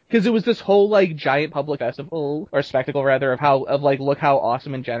Challenge, because it was this whole giant public festival or spectacle rather of like, look how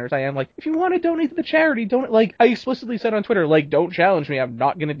awesome and generous I am. Like, if you want to donate to the charity, don't, like, I explicitly said on Twitter, like, don't challenge me, I'm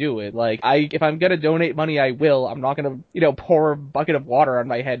not gonna do it. Like, if I'm gonna donate money, I will. I'm not gonna, pour a bucket of water on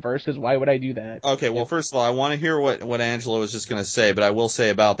my head first, because why would I do that? Okay, well, first of all, I want to hear what Angela was just gonna say, but I will say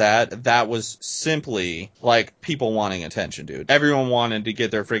about that was simply, like, people wanting attention, dude. Everyone wanted to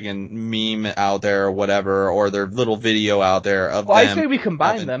get their friggin' meme out there or whatever, or their little video out there of them. I say we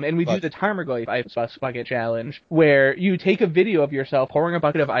combine them, and we do the Tarmogoyf Ice Bucket Challenge, where you take a video of yourself pouring a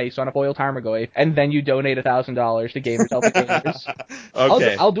bucket of ice on a foil Tarmogoyf, and then you donate $1,000 to Gamers Help the Gamers.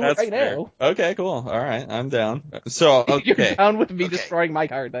 Okay, I'll do it right now. Okay, cool. All right, I'm down. So, okay. You're down with me destroying my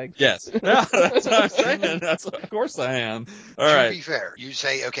card, thanks. Yes. No, that's what I'm saying. Of course I am. All right. To be fair, you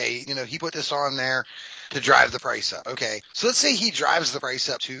say, okay, he put this on there to drive the price up. Okay, so let's say he drives the price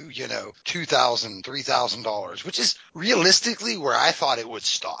up to, $2,000, $3,000, which is realistically where I thought it would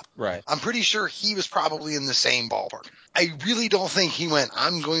stop. Right. I'm pretty sure he was probably in the same ballpark. I really don't think he went,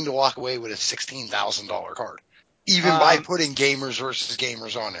 I'm going to walk away with a $16,000 card. Even by putting gamers versus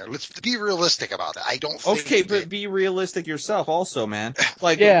gamers on there. Let's be realistic about that. I don't think. Okay, but be realistic yourself also, man.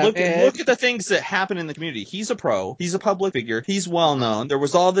 Like, look at the things that happen in the community. He's a pro. He's a public figure. He's well known. There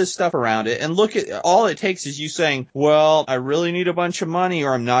was all this stuff around it. And look at, all it takes is you saying, well, I really need a bunch of money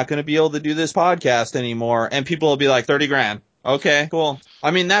or I'm not going to be able to do this podcast anymore. And people will be like, 30 grand. Okay, cool.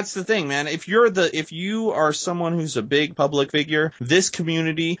 I mean, that's the thing, man. If you are someone who's a big public figure, this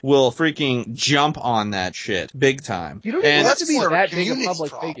community will freaking jump on that shit big time. You don't even have to be that big a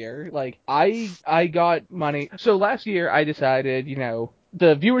public figure. Like, I got money. So last year I decided,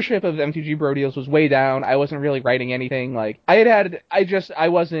 the viewership of MTG Bro Deals was way down. I wasn't really writing anything. Like, I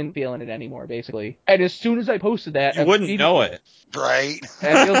wasn't feeling it anymore, basically. And as soon as I posted that... You wouldn't know it. Right.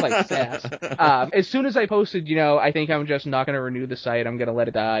 That feels like sass. As soon as I posted, I think I'm just not going to renew the site. I'm going to let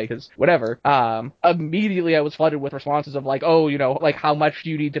it die, because whatever. Immediately I was flooded with responses of like, oh, like, how much do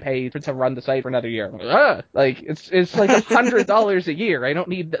you need to pay to run the site for another year? I'm like, like, it's like $100 a year. I don't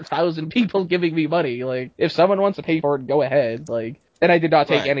need 1,000 people giving me money. Like, if someone wants to pay for it, go ahead. Like... And I did not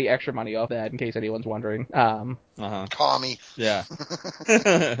take any extra money off that, in case anyone's wondering. Commie. Yeah.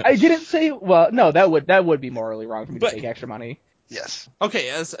 I didn't say. Well, no, that would be morally wrong for me to take extra money. Yes.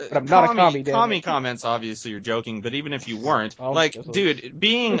 Okay, but I'm not a commie, commie comments, obviously you're joking, but even if you weren't, dude,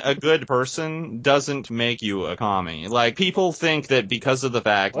 being a good person doesn't make you a commie. Like, people think that because of the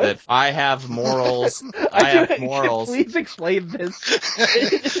fact that I have morals, Please explain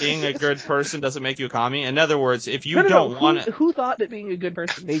this. Being a good person doesn't make you a commie. In other words, if you don't want to... Who thought that being a good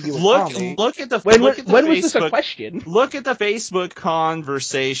person made you a commie? When was this a question? Look at the Facebook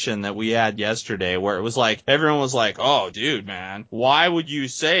conversation that we had yesterday, where it was like, everyone was like, oh, dude, man, why would you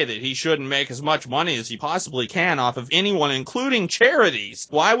say that he shouldn't make as much money as he possibly can off of anyone, including charities?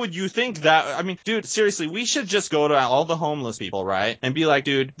 Why would you think that? I mean, dude, seriously, we should just go to all the homeless people, right? And be like,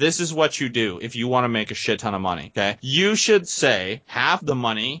 dude, this is what you do if you want to make a shit ton of money, okay? You should say half the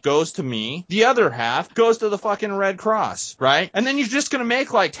money goes to me, the other half goes to the fucking Red Cross, right? And then you're just gonna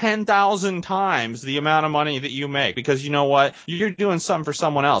make like 10,000 times the amount of money that you make, because you know what? You're doing something for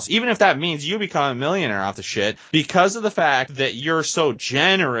someone else. Even if that means you become a millionaire off the shit, because of the fact that you're so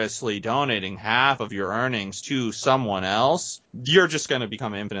generously donating half of your earnings to someone else, you're just going to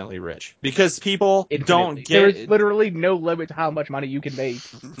become infinitely rich. Because people don't get... There is literally no limit to how much money you can make.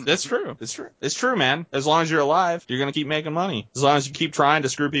 That's true. It's true, man. As long as you're alive, you're going to keep making money. As long as you keep trying to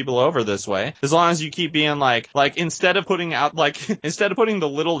screw people over this way. As long as you keep being like instead of putting the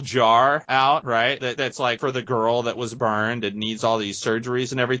little jar out, right, that's like for the girl that was burned and needs all these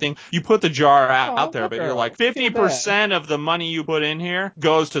surgeries and everything, you put the jar out there, but you're like, 50% of the money you put in here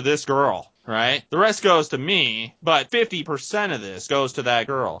goes to this girl. Right? The rest goes to me, but 50% of this goes to that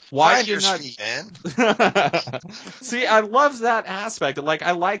girl. Why do you not... See, I love that aspect. Like,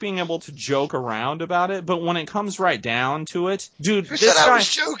 I like being able to joke around about it, but when it comes right down to it, dude, I was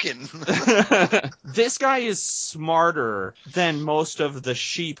joking. This guy is smarter than most of the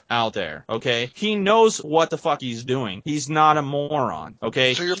sheep out there, okay? He knows what the fuck he's doing. He's not a moron,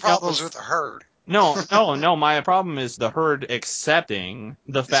 okay? So your problem's with the herd. No, my problem is the herd accepting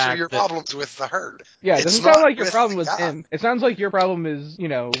the fact that... So your problem's with the herd. Yeah, it doesn't sound like your problem was him. It sounds like your problem is,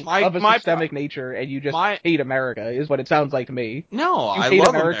 of a systemic nature, and you just hate America, is what it sounds like to me. No, I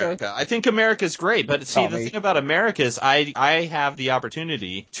love America. I think America's great, but see, the thing about America is I have the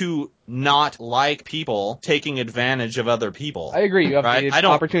opportunity to not like people taking advantage of other people. I agree, you have the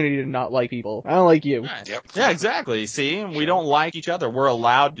opportunity to not like people. I don't like you. Right. Yep. Yeah, exactly. See, we don't like each other. We're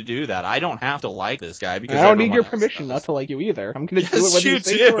allowed to do that. I don't have to like this guy because I don't need your permission not to like you either. I'm gonna do it whether you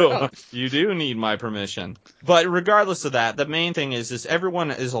say so or not. You do need my permission. But regardless of that, the main thing is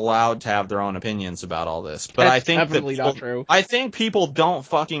everyone is allowed to have their own opinions about all this. But That's I think definitely not true. I think people don't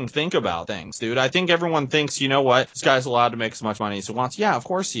fucking think about things, dude. I think everyone thinks, you know what, this guy's allowed to make as much money as he wants. Yeah, of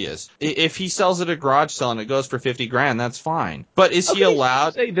course he is. If he sells it at a garage sale and it goes for $50,000, that's fine. But is he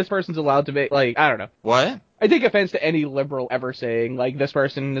allowed? Say this person's allowed to make, like, I don't know. What? I take offense to any liberal ever saying, like, this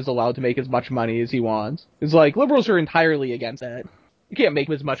person is allowed to make as much money as he wants. It's like, liberals are entirely against that. You can't make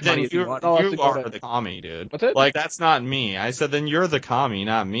as much money as you want. You are the commie, dude. What's it? Like, that's not me. I said, then you're the commie,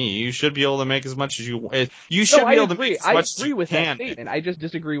 not me. You should be able to make as much as you want. You should be able to make as much as you can. I agree with that statement. I just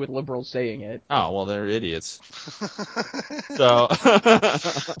disagree with liberals saying it. Oh, well, they're idiots. So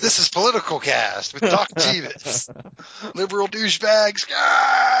this is Political Cast with Doc Jeeves. Liberal douchebags.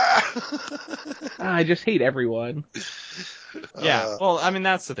 I just hate everyone. Yeah, well, I mean,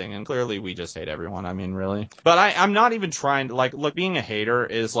 that's the thing, and clearly we just hate everyone, I mean, really. But I'm not even trying to, like, look, being a hater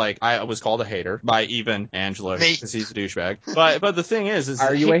is, like, I was called a hater by even Angelo, because he's a douchebag. But the thing is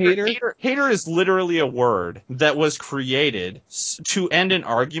Are you a hater? Hater is literally a word that was created to end an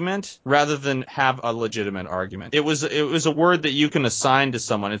argument rather than have a legitimate argument. It was a word that you can assign to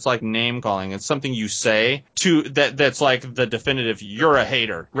someone. It's like name calling. It's something you say that's like the definitive, you're a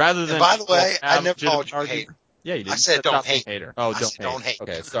hater, rather than. And by the way, I never called you a hater. Yeah, you did. I said don't hate. Hater. Oh, don't hate.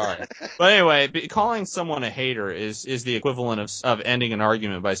 Okay, sorry. But anyway, calling someone a hater is the equivalent of ending an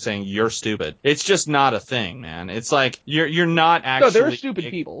argument by saying you're stupid. It's just not a thing, man. It's like you're not actually. No, there are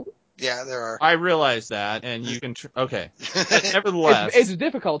stupid people. Yeah, there are. I realize that, and you can. Okay. Nevertheless, it's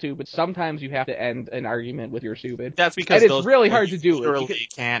difficult to, but sometimes you have to end an argument with your stupid. That's because it's really hard to do. Literally, you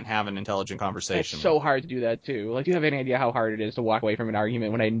can't have an intelligent conversation. It's so hard to do that too. Like, do you have any idea how hard it is to walk away from an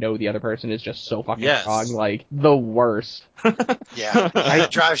argument when I know the other person is just so fucking wrong? Like, the worst. Yeah, it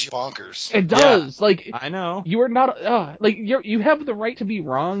drives you bonkers. It does. Yeah, like, I know. You are not. Like, you have the right to be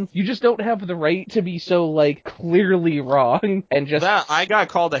wrong. You just don't have the right to be so, like, clearly wrong and just. I got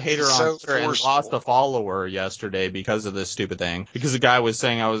called a hater on Twitter and lost a follower yesterday because of this stupid thing. Because the guy was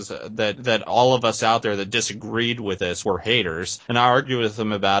saying that all of us out there that disagreed with this were haters, and I argued with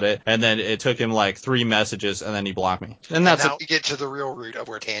him about it, and then it took him like 3 messages, and then he blocked me. And now we get to the real root of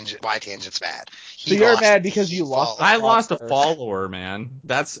why tangent's bad. So you're mad because you lost. I lost a follower, man.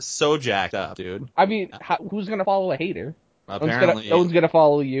 That's so jacked up, dude. I mean, who's gonna follow a hater? Apparently, no one's gonna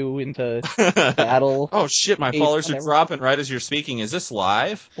follow you into battle. Oh shit, my followers are dropping right as you're speaking. Is this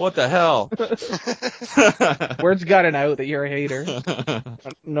live? What the hell? Word's gotten out that you're a hater.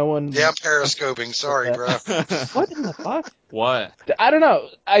 No one. Yeah, I'm periscoping. Sorry, bro. What in the fuck? What? I don't know.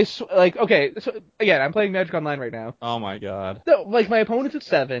 Okay, so again, I'm playing Magic Online right now. Oh my god. So, like, my opponent's at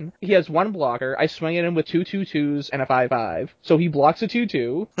 7. He has 1 blocker. I swing at him with 2 2/2s and a 5/5. So he blocks a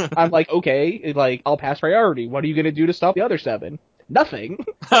 2/2. I'm like, okay, like, I'll pass priority. What are you gonna do to stop the other 7? Nothing.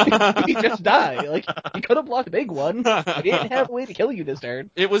 He just died. Like, he could have blocked a big one. He didn't have a way to kill you this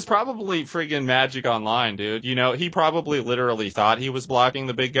turn. It was probably friggin' Magic Online, dude. You know, he probably literally thought he was blocking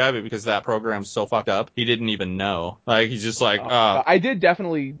the big guy, but because that program's so fucked up, he didn't even know. Like, he's just like, I did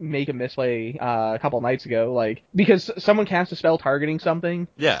definitely make a misplay a couple nights ago, like, because someone cast a spell targeting something.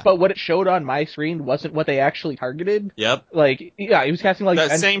 Yeah. But what it showed on my screen wasn't what they actually targeted. Yep. Like, yeah, he was casting, like...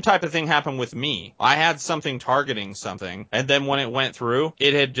 That same type of thing happened with me. I had something targeting something, and then when it went through,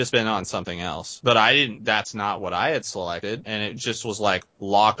 it had just been on something else. But that's not what I had selected, and it just was like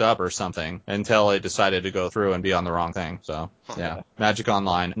lock up or something until it decided to go through and be on the wrong thing. So, yeah. Magic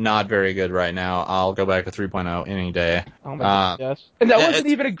Online, not very good right now. I'll go back to 3.0 any day. Oh my God, yes. And that wasn't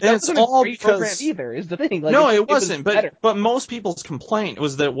even a great program either, is the thing. Like, no, it wasn't, but most people's complaint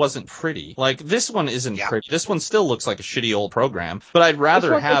was that it wasn't pretty. Like, this one isn't pretty. This one still looks like a shitty old program, but I'd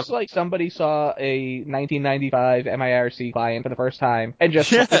rather have... looks like somebody saw a 1995 MIRC client for the first time and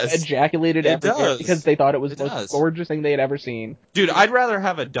just ejaculated everything because they thought it was the most gorgeous thing they had ever seen. Dude, I'd rather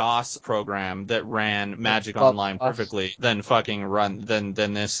have a DOS program that ran Magic Online perfectly than fucking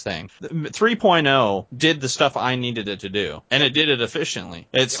than this thing. 3.0 did the stuff I needed it to do, and it did it efficiently.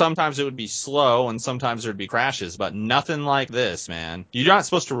 Sometimes it would be slow, and sometimes there'd be crashes, but nothing like this, man. You're not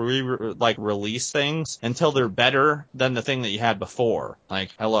supposed to release things until they're better than the thing that you had before.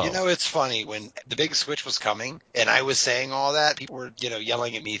 Like, hello. You know, it's funny, when the big switch was coming, and I was saying all that, people were,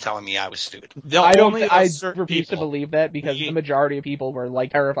 yelling at me, telling me I was stupid. I refuse to believe that, because the majority of people were,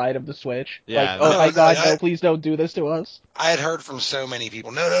 like, terrified of the Switch. Yeah, like, oh my God, no, please don't do this to us. I had heard from so many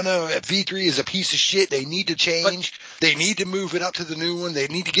people, no, V3 is a piece of shit. They need to change. They need to move it up to the new one. They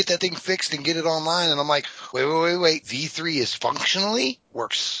need to get that thing fixed and get it online. And I'm like, wait. V3 is functionally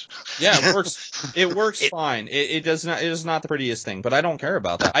works. Yeah, it works. It works fine. It does not. It is not the prettiest thing, but I don't care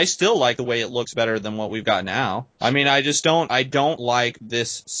about that. I still like the way it looks better than what we've got now. I mean, I just don't. I don't like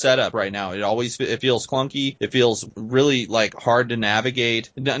this setup right now. It feels clunky. It feels really like hard to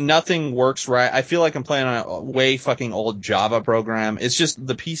navigate. Nothing works right. I feel like I'm playing on a way fucking old Java program. It's just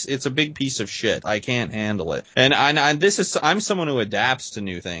the piece. It's a big piece of shit. I can't handle it. And I'm someone who adapts to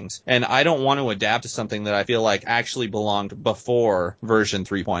new things, and I don't want to adapt to something that I feel like actually belonged before version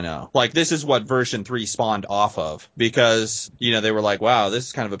 3.0. Like, this is what version 3 spawned off of, because, you know, they were like, wow, this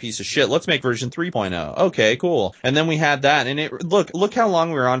is kind of a piece of shit. Let's make version 3.0. Okay, cool. And then we had that, and look how long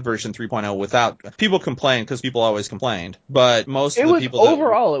we were on version 3.0 without people complain, because people always complained. But most of the people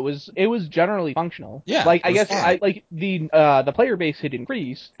overall, it was generally functional. Yeah. Like, I guess the player base had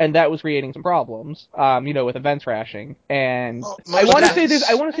increased, and that was creating some problems. With events crashing. And I want to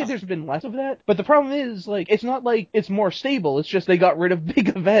say there's been less of that, but the problem is, like, it's not like it's more stable. It's just they got rid of big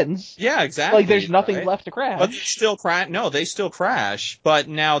events. Yeah, exactly. Like, there's nothing left to crash. But they still crash. No, they still crash, but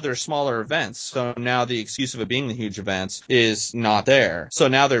now they're smaller events. So now the excuse of it being the huge events is not there. So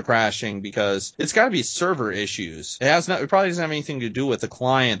now they're crashing because it's got to be server issues. It probably doesn't have anything to do with the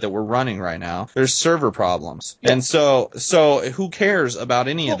client that we're running right now. There's server problems. Yeah. And so who cares about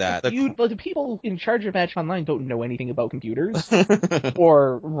any of that? The people in charge of Match Online don't know anything about computers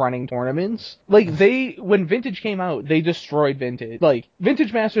or running tournaments. Like, when Vintage came out, they destroyed Vintage. Like,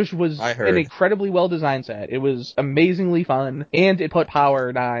 Vintage Masters was an incredibly well-designed set. It was amazingly fun, and it put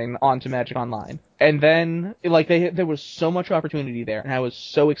Power 9 onto Magic Online. And then, like, there was so much opportunity there, and I was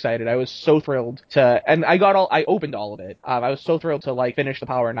so excited. I was so thrilled and I opened all of it. I was so thrilled to, like, finish the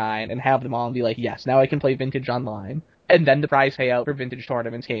Power 9 and have them all and be like, yes, now I can play Vintage Online. And then the prize payout for Vintage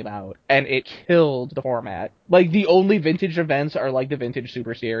tournaments came out, and it killed the format. Like, the only Vintage events are, like, the Vintage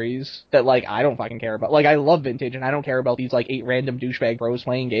Super Series that, like, I don't fucking care about. Like, I love Vintage, and I don't care about these, like, 8 random douchebag pros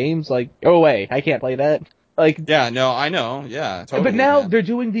playing games. Like, go away. I can't play that. Like, yeah, no, I know, yeah, totally. But now they're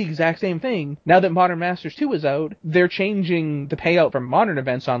doing the exact same thing. Now that Modern Masters 2 is out, they're changing the payout from Modern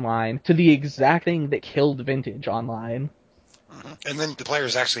events online to the exact thing that killed Vintage online. And then the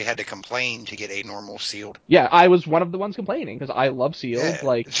players actually had to complain to get a normal sealed. Yeah, I was one of the ones complaining, because I love sealed. Yeah,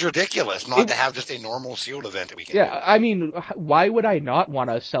 like, it's ridiculous not to have just a normal sealed event that we can do. I mean, why would I not want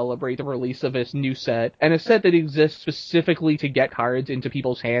to celebrate the release of this new set, and a set that exists specifically to get cards into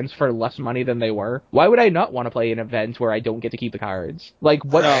people's hands for less money than they were? Why would I not want to play an event where I don't get to keep the cards? Like,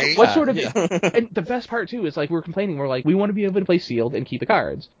 what sort of... Yeah. And the best part, too, is, like, we're complaining, we're like, we want to be able to play sealed and keep the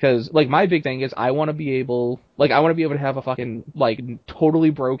cards. Because, like, my big thing is I want to be able to have a fucking, like,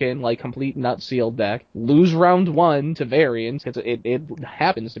 totally broken, like, complete nut sealed deck, lose round 1 to variants, because it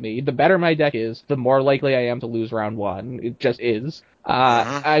happens to me. The better my deck is, the more likely I am to lose round 1. It just is.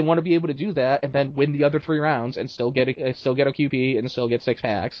 I want to be able to do that and then win the other 3 rounds and still get a QP and still get 6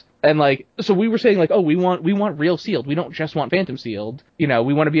 packs. And, like, so we were saying, like, oh, we want real sealed. We don't just want phantom sealed. You know,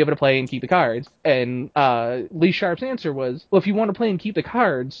 we want to be able to play and keep the cards. And Lee Sharp's answer was, well, if you want to play and keep the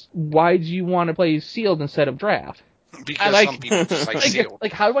cards, why do you want to play sealed instead of draft? Because some people just like sealed.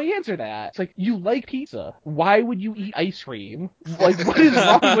 Like, how do I answer that? It's like, you like pizza. Why would you eat ice cream? Like, what is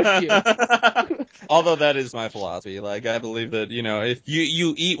wrong with you? Although that is my philosophy. Like, I believe that, you know, if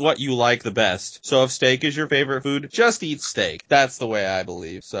you eat what you like the best. So if steak is your favorite food, just eat steak. That's the way I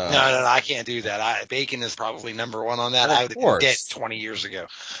believe. So No, I can't do that. Bacon is probably number 1 on that. Well, I would have been dead 20 years ago.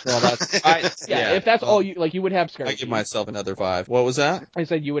 Well, if that's all you, like, you would have scurvy. I give myself another 5. What was that? I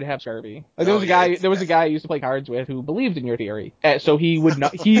said you would have scurvy. Like, there was a guy I used to play cards with who believed in your theory. So he would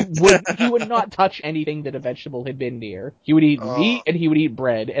not touch anything that a vegetable had been near. He would eat meat and he would eat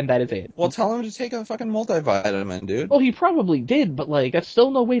bread, and that is it. Well, tell him to take a fucking multivitamin, dude. Well, he probably did, but, like, that's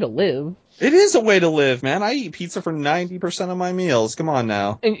still no way to live. It is a way to live, man. I eat pizza for 90% of my meals. Come on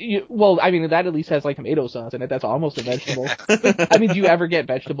now. And I mean, that at least has, like, tomato sauce in it. That's almost a vegetable. I mean, do you ever get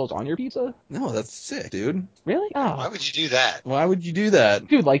vegetables on your pizza? No, that's sick, dude. Really? Oh. Why would you do that? Why would you do that?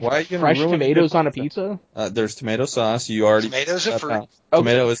 Dude, like, fresh tomatoes on a pizza? There's tomato sauce. Tomatoes are fruit.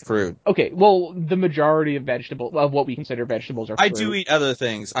 Tomato is fruit. Okay, well, the majority of what we consider vegetables are fruit. I do eat other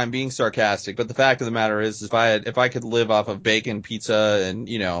things. I'm being sarcastic, but the fact of the matter is if I could live off of bacon, pizza, and,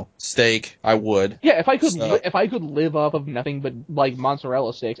 you know, steak, I would. Yeah, if I could live off of nothing but, like,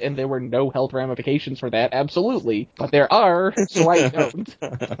 mozzarella sticks and there were no health ramifications for that, absolutely. But there are, so I don't.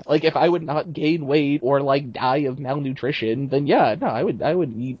 Like, if I would not gain weight or, like, die of malnutrition, then yeah, no, I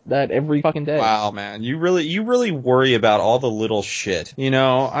would eat that every fucking day. Wow, man. You really worry about all the little shit. You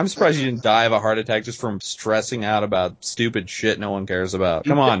know, I'm surprised you didn't die of a heart attack just from stressing out about stupid shit no one cares about.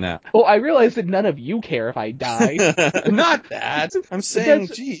 Come on now. Well, I realize that none of you care if I die. Not that. I'm saying,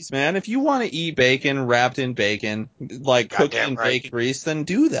 geez, man, if you want to eat bacon wrapped in bacon, like cooked in bacon grease, then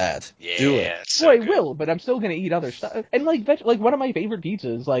do that. Yeah, do it. So well, I will, but I'm still gonna eat other stuff. And like, one of my favorite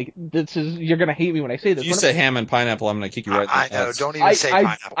pizzas, like, you're gonna hate me when I say this. If you say ham and pineapple, I'm gonna kick you right in the nuts. I know, don't even say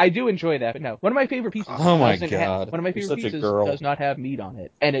pineapple. I do enjoy that, but no. One of my favorite pizzas. Oh my god. One of my favorite pizzas does not have meat on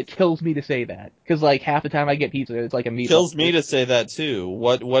it, and it kills me to say that because like half the time I get pizza, it's like a meat. Kills me to say that too.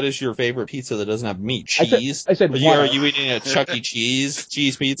 What is your favorite pizza that doesn't have meat? Cheese? I said are you eating a Chuck E. Cheese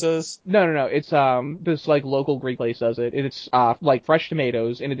pizzas? No. It's this like local Greek place does it. It's like fresh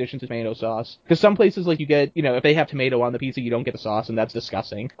tomatoes in addition to tomato sauce. Because some places like you get, you know, if they have tomato on the pizza, you don't get the sauce, and that's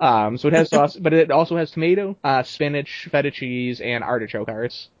disgusting. So it has sauce, but it also has tomato, spinach, feta cheese, and artichoke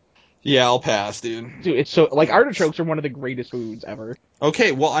hearts. Yeah, I'll pass, dude. Dude, it's so like artichokes are one of the greatest foods ever.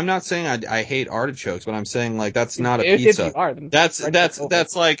 Okay, well, I'm not saying I hate artichokes, but I'm saying like that's not a pizza. If you are, then that's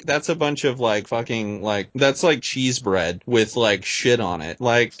a bunch of like fucking like that's like cheese bread with like shit on it.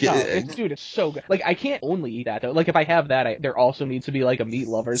 Like, dude, it's so good. Like I can't only eat that though. Like if I have that, there also needs to be like a meat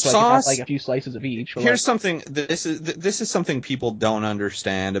lover, so I can have like a few slices of each. Here's something. This is something people don't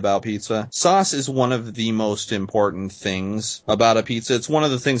understand about pizza. Sauce is one of the most important things about a pizza. It's one of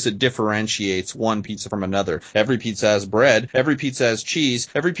the things that differentiates one pizza from another. Every pizza has bread. Every pizza has cheese.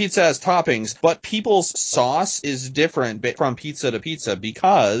 Every pizza has toppings. But people's sauce is different from pizza to pizza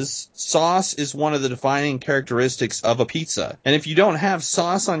because sauce is one of the defining characteristics of a pizza. And if you don't have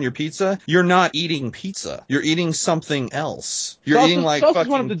sauce on your pizza, you're not eating pizza. You're eating something else. You're eating like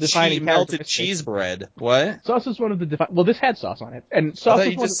fucking melted cheese bread. What? Sauce is one of the well, this had sauce on it, and sauce. I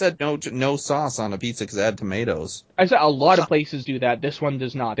thought you just said no sauce on a pizza because it had tomatoes. I said a lot of places do that. This one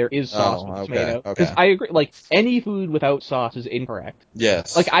does not. There is sauce with tomato. Because I agree. Like any food without sauce is incorrect.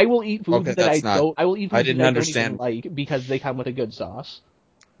 Yes. Like I will eat foods that I don't. I will eat foods that I don't even like because they come with a good sauce.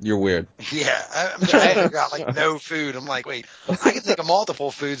 You're weird. Yeah, I'm trying to figure out like no food. I'm like, wait, I can think of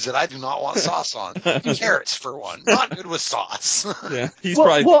multiple foods that I do not want sauce on. Carrots for one, not good with sauce. Yeah, he's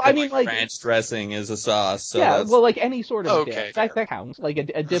probably. Well, I mean, like ranch dressing is a sauce. So yeah, well, like any sort of dip, that counts. Like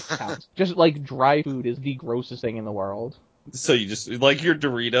a dip counts. Just like dry food is the grossest thing in the world. So you just like your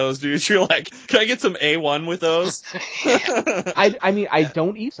Doritos, dude. You're like, can I get some A1 with those? I mean, I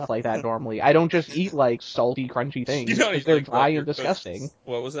don't eat stuff like that normally. I don't just eat like salty, crunchy things because they're dry and disgusting.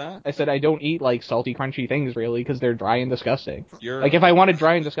 What was that? I said I don't eat like salty, crunchy things really because they're dry and disgusting. Like if I wanted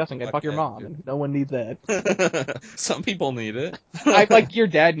dry and disgusting, I'd fuck your mom. And no one needs that. Some people need it. Like your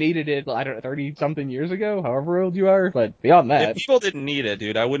dad needed it. I don't know, 30-something years ago, however old you are. But beyond that, if people didn't need it,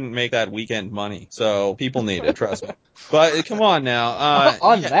 dude, I wouldn't make that weekend money. So people need it. Trust me. But come on now.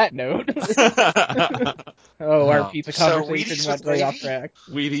 On that note. Our pizza conversation went way off track.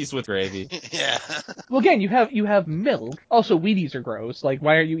 Wheaties with gravy. Yeah. Well, again, you have milk. Also, Wheaties are gross. Like,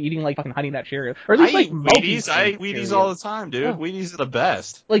 why are you eating like fucking Honey Nut Cheerios? Or at least, I eat Wheaties. I eat Wheaties all the time, dude. Oh. Wheaties are the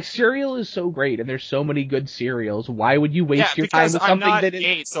best. Like, cereal is so great, and there's so many good cereals. Why would you waste your time with something that is?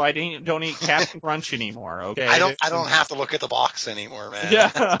 Eight, so I don't eat Captain Crunch anymore. Okay. I don't have to look at the box anymore, man.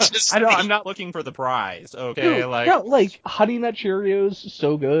 Yeah. I'm not looking for the prize. Okay. Dude, like Honey Nut Cheerios,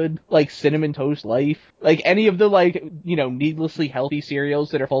 so good. Like Cinnamon Toast Life. Like any of the like, you know, needlessly healthy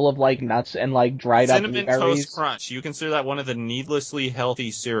cereals that are full of like nuts and like dried up blueberries. Cinnamon Toast Crunch. You consider that one of the needlessly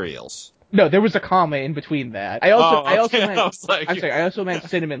healthy cereals? No, there was a comma in between that. I also meant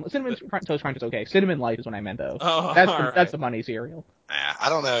cinnamon toast crunch is okay. Cinnamon Life is what I meant though. That's the money cereal. I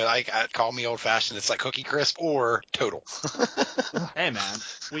don't know. Like, call me old fashioned. It's like Cookie Crisp or Total. Hey man,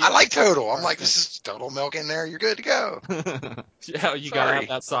 I like Total. I'm like, this is Total milk in there. You're good to go. Yeah, you gotta have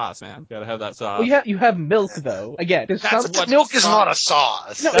that sauce, man. Gotta have that sauce. Well, you have milk though. Again, milk is not a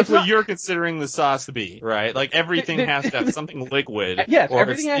sauce. No, that's what you're considering the sauce to be, right? Like everything has to have something liquid. Yes,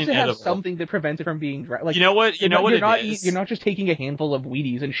 everything has to have something that prevents it from being dry. Like, you know what? You're not just taking a handful of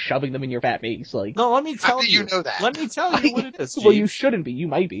Wheaties and shoving them in your fat face. Like, no, let me tell you. Know that? Let me tell you what it is. Well, you shouldn't be. You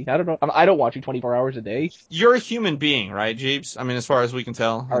might be. I don't know. I don't watch you 24 hours a day. You're a human being, right, Jeeps? I mean, as far as we can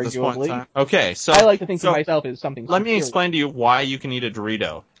tell at this point in time. Okay, so I like to think of myself as something. Let me explain to you why you can eat a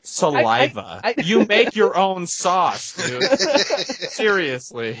Dorito. Saliva. You make your own sauce, dude.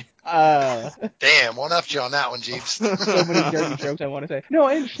 Seriously. Damn, one upped you on that one, Jeeves. So many dirty jokes I want to say. No,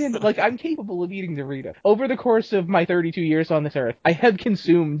 I understand. Like, I'm capable of eating Dorito. Over the course of my 32 years on this earth, I have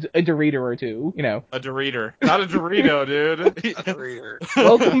consumed a Dorito or two, you know. A Dorito. Not a Dorito, dude. A Dorito.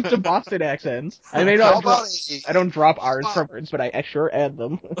 Welcome to Boston accents. I may not I don't drop R's from words, but I sure add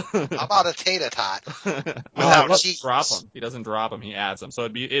them. How about a tater tot? Without cheese. Drop them. He doesn't drop them, he adds them. So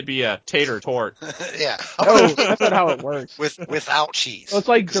it'd be a tater tort. Yeah. No, that's not how it works. Without cheese. Well, it's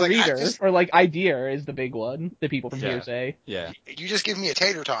like Dorito, or like idea is the big one that people from here say. Yeah. You just give me a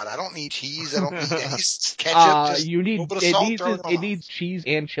tater tot. I don't need cheese. I don't need any ketchup. Just you need, a little bit of salt, it needs cheese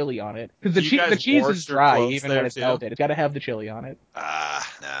and chili on it. Because the cheese is dry even when it's melted. It's got to have the chili on it.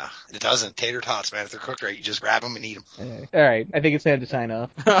 No. It doesn't. Tater tots, man, if they're cooked right, you just grab them and eat them. Alright, I think it's time to sign off.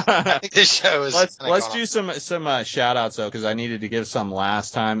 I think this show is... Let's do some shout-outs, though, because I needed to give some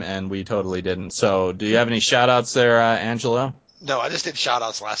last time, and we totally didn't. So, do you have any shout-outs there, Angelo? No, I just did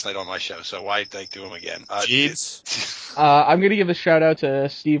shout-outs last night on my show, so why do them again? Jeeves? I'm going to give a shout-out to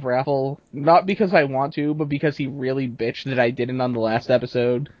Steve Raffle, not because I want to, but because he really bitched that I didn't on the last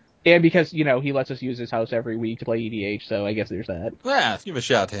episode. And because, you know, he lets us use his house every week to play EDH, so I guess there's that. Yeah, give a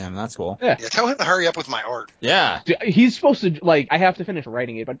shout to him. That's cool. Yeah, tell him to hurry up with my art. Yeah. He's supposed to, like, I have to finish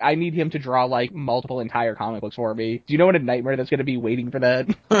writing it, but I need him to draw, like, multiple entire comic books for me. Do you know what a nightmare that's going to be waiting for that?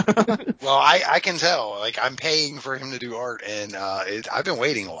 Well, I can tell. Like, I'm paying for him to do art, and I've been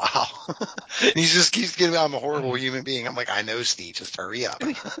waiting a while. And he just keeps getting me, I'm a horrible human being. I'm like, I know, Steve, just hurry up.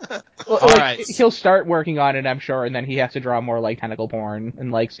 Well, all right. He'll start working on it, I'm sure, and then he has to draw more, like, tentacle porn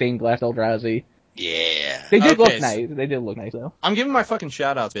and, like, stained glass Eldrazi. Yeah. They did look nice. They did look nice, though. I'm giving my fucking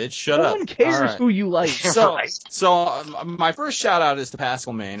shout-outs, bitch. Shut up. No one cares who you like. So my first shout-out is to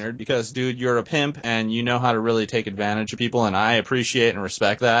Pascal Maynard, because, dude, you're a pimp, and you know how to really take advantage of people, and I appreciate and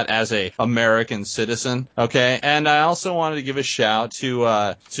respect that as a American citizen, okay? And I also wanted to give a shout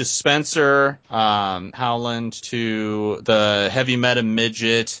to Spencer, Howland, to the Heavy Meta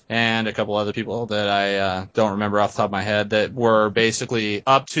Midget, and a couple other people that I don't remember off the top of my head, that were basically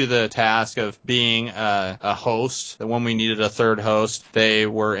up to the task of being a host. That when we needed a third host, they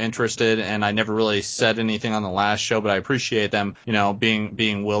were interested, and I never really said anything on the last show, but I appreciate them, you know,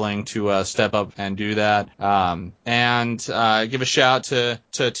 being willing to step up and do that. And give a shout to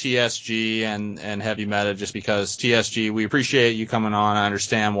TSG and Heavy Meta, just because TSG, we appreciate you coming on. I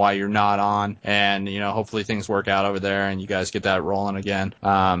understand why you're not on, and, you know, hopefully things work out over there and you guys get that rolling again.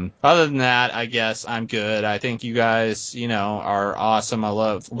 Other than that, I guess I'm good. I think you guys, you know, are awesome. I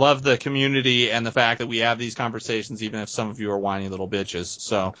love the community and the fact that we have these conversations, even if some of you are whiny little bitches.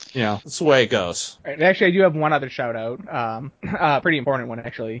 So, you know, that's the way it goes. Right, actually, I do have one other shout-out. Pretty important one,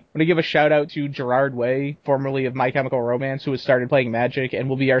 actually. I'm going to give a shout-out to Gerard Way, formerly of My Chemical Romance, who has started playing Magic and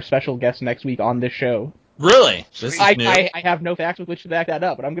will be our special guest next week on this show. Really? This is new. I have no facts with which to back that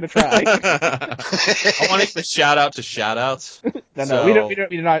up, but I'm going to try. I want to give a shout-out to shout-outs. No,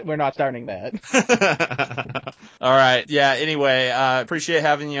 we're not starting that. All right. Yeah, anyway, appreciate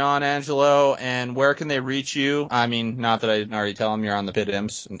having you on, Angelo. And where can they reach you? I mean, not that I didn't already tell them you're on the Pit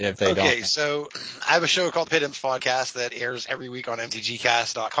Imps, if they don't. Okay, so I have a show called Pit Imps Podcast that airs every week on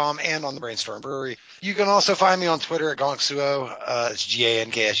mtgcast.com and on the Brainstorm Brewery. You can also find me on Twitter at Gonksuo. It's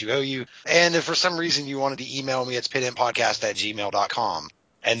GANKSUOU. And if for some reason you wanted to email me, it's pitmpodcast@gmail.com.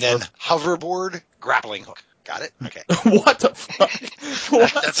 And then hoverboard grappling hook. Got it? Okay. What the fuck?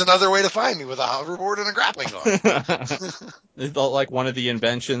 That's another way to find me, with a hoverboard and a grappling hook. It's like one of the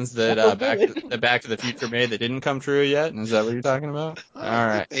inventions that Back to the Future made that didn't come true yet? Is that what you're talking about? All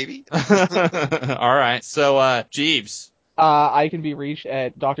right. Maybe. All right. So, Jeeves. I can be reached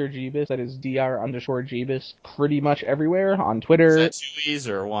at Dr. Jeebus, that is Dr_Jeebus, pretty much everywhere. On Twitter. Is that 2 E's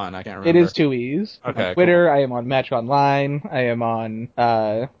or 1? I can't remember. It is 2 E's. Okay, on Twitter, cool. I am on Magic Online. I am on,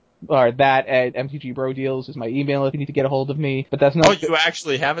 that at MTG Bro Deals is my email if you need to get a hold of me. But that's not. Oh, you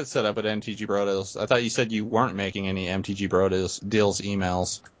actually have it set up at MTG Bro Deals. I thought you said you weren't making any MTG Bro Deals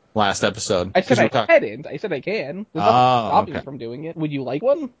emails last episode. I said I hadn't. I said I can. There's nothing stopping me from doing it. Would you like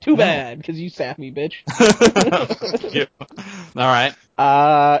one? Too bad, because you sat me, bitch. All right.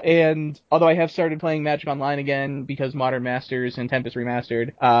 And although I have started playing Magic Online again because Modern Masters and Tempest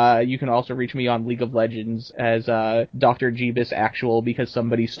Remastered, you can also reach me on League of Legends as Dr. Jeebus Actual, because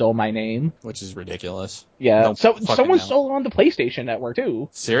somebody stole my name. Which is ridiculous. Yeah. Someone stole it on the PlayStation Network, too.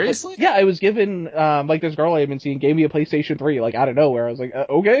 Seriously? Yeah, I was given, this girl I had been seeing gave me a PlayStation 3, out of nowhere. I was like,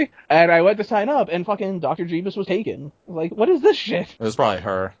 okay. And I went to sign up, and fucking Dr. Jeebus was taken. I was like, what is this shit? It was probably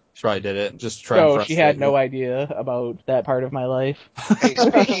her. She probably did it just to try and frustrate she had no idea about that part of my life. Hey,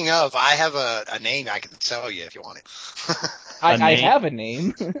 speaking of, I have a name I can sell you if you want it. I have a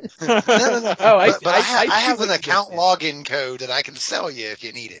name. No. Oh, I see have what an you did account there. login code that I can sell you if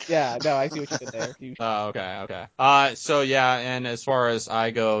you need it. Yeah, no, I see what you did there. Okay. So yeah, and as far as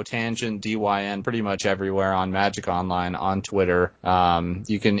I go, Tangent DYN pretty much everywhere on Magic Online, on Twitter.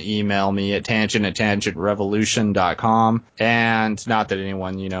 You can email me at tangent@tangentrevolution.com. And not that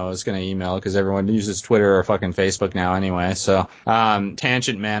anyone, is going to email, because everyone uses Twitter or fucking Facebook now anyway. So,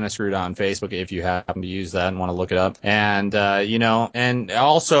 Tangent Manuscript on Facebook if you happen to use that and want to look it up. And, and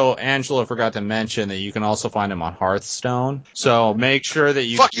also Angela forgot to mention that you can also find him on Hearthstone. So make sure that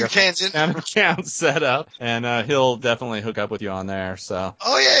you Fuck get you, your Tangent. account set up, and he'll definitely hook up with you on there. So.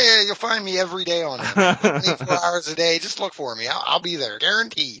 Oh yeah, you'll find me every day on it. 24 hours a day. Just look for me. I'll be there,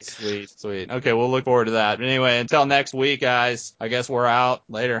 guaranteed. Sweet. Okay, we'll look forward to that. But anyway, until next week, guys. I guess we're out.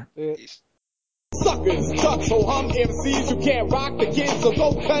 Later. Peace. Suckers, suck, so hum MCs who can't rock the kids, so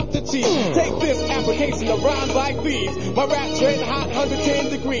go cut the cheese. Take this application of rhymes like these. My rap's red hot, 110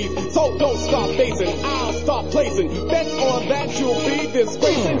 degrees. So don't stop facing, I'll stop placing. Bet on that you'll be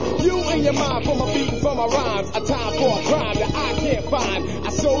disgracing. You and your mind from my beat and from my rhymes. A time for a crime that I can't find. I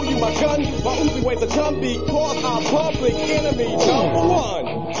show you my gun, my Uzi weighs a ton because I'm public enemy number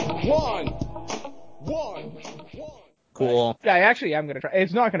one. Cool. Yeah, I actually am gonna try.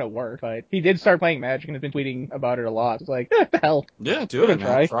 It's not gonna work, but he did start playing Magic and has been tweeting about it a lot. It's like, what the hell? Yeah, do it,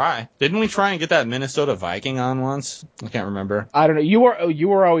 man. Try. Didn't we try and get that Minnesota Viking on once? I can't remember. I don't know. You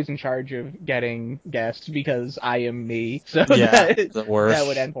were always in charge of getting guests because I am me. So yeah, the worst. That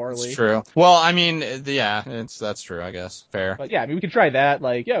would end poorly. It's true. Well, I mean, yeah, that's true, I guess. Fair. But yeah, I mean, we could try that.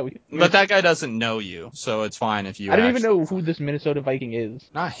 Like, yeah. But that guy doesn't know you, so it's fine if you. I don't even know who this Minnesota Viking is.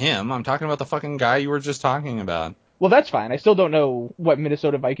 Not him. I'm talking about the fucking guy you were just talking about. Well, that's fine. I still don't know what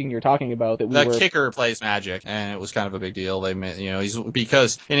Minnesota Viking you're talking about. The kicker plays Magic, and it was kind of a big deal. They,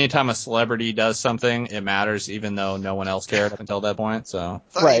 because anytime a celebrity does something, it matters, even though no one else cared up until that point. So,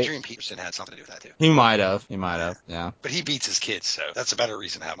 I thought Adrian Peterson had something to do with that too. He might have, yeah. But he beats his kids, so that's a better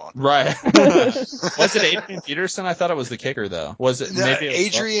reason to have him on. Right. Was it Adrian Peterson? I thought it was the kicker, though. Was it? No, maybe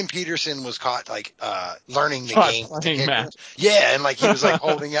Adrian Peterson was caught learning the game. Playing Magic. Yeah, and he was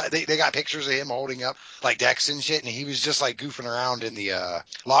holding up. They got pictures of him holding up decks and shit, and he was just goofing around in the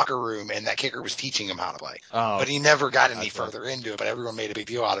locker room, and that kicker was teaching him how to play. Oh, but he never got any further into it. But everyone made a big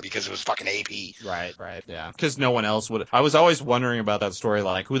deal out of it because it was fucking AP. Right, yeah. Because no one else would. I was always wondering about that story.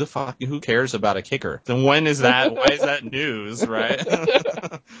 Who cares about a kicker? Then when is that? Why is that news? Right?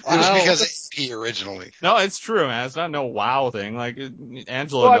 It was because AP originally. No, it's true, man. It's not no wow thing.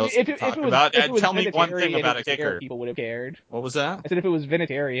 Angela knows what to talk about. Tell me one thing about a kicker. People would have cared. What was that? I said if it was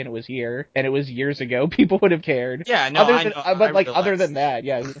Vinatieri and it was here and it was years ago, people would have cared. Yeah, no, other than that,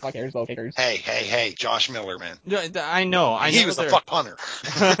 yeah, who the fuck cares about kickers? Hey, Josh Miller, man. I know. He was the fuck punter.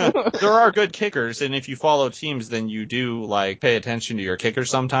 There are good kickers, and if you follow teams, then you do pay attention to your kickers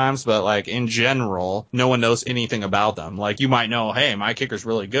sometimes. But in general, no one knows anything about them. You might know, hey, my kicker's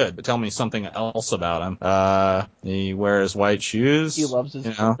really good, but tell me something else about him. He wears white shoes. He loves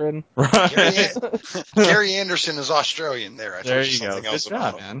his children. Right. Gary Anderson is Australian. There you go. Good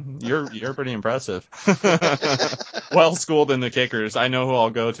job, man. You're pretty impressive. Well schooled in the kickers. I know who I'll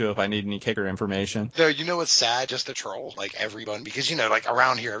go to if I need any kicker information. No, you know what's sad? Just to troll everyone, because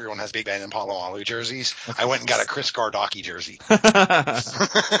around here everyone has Big Ben and Palomalu jerseys. I went and got a Chris Gardocki jersey.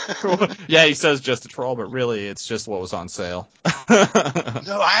 Cool. Yeah, he says just a troll, but really it's just what was on sale.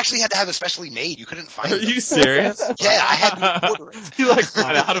 No, I actually had to have it specially made. You couldn't find it. Are you serious? Yeah, I had to order it. He went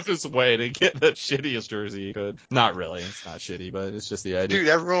out of his way to get the shittiest jersey he could. Not really. It's not shitty, but it's just the idea. Dude,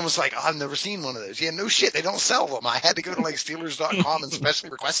 everyone was like, I've never seen one of those. Yeah, no shit. They don't sell them. I had to go to Steelers.com and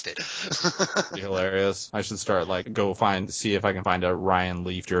specially request it. Hilarious. I should start see if I can find a Ryan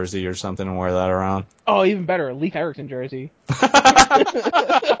Leaf jersey or something and wear that around. Oh, even better, a Leif Erikson jersey.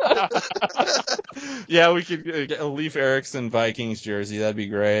 Yeah, we could get a Leif Erikson Vikings jersey. That'd be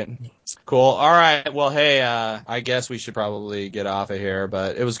great. Cool. All right. Well, hey, I guess we should probably get off of here,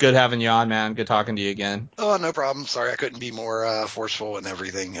 but it was good having you on, man. Good talking to you again. Oh, no problem. Sorry, I couldn't be more forceful and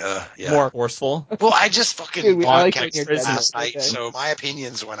everything. Yeah. More forceful? Well, I just fucking last night, so my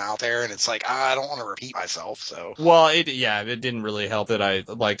opinions went out there, and it's I don't want to repeat myself, so. Well, it didn't really help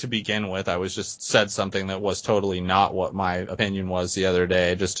that to begin with, I was just said something that was totally not what my opinion was the other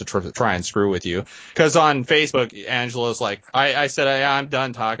day, just to try and screw with you. Because on Facebook, Angela's I said, I'm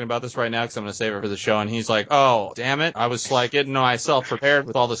done talking about this right now because I'm going to save it for the show. And he's like, oh, damn it. I was getting myself prepared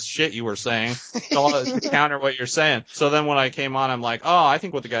with all this shit you were saying to counter what you're saying. So then when I came on, I'm like, oh, I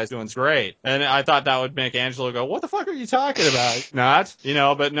think what the guy's doing is great. And I thought that would make Angela Angelo would go, what the fuck are you talking about? Not,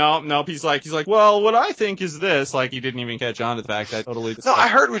 but no, he's like, well, what I think is this. Like, he didn't even catch on to the fact that I totally No, I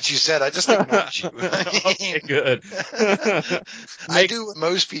heard what you said. I just ignored you. Okay, good. I do what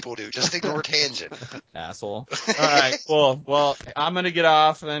most people do. Just ignore tangent. Asshole. All right, cool. Well, I'm going to get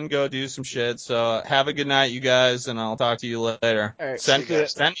off and go do some shit. So have a good night, you guys, and I'll talk to you later. All right. Send me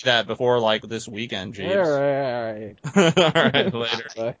that before, like, this weekend, Jeeves. All right. All right, later. Bye.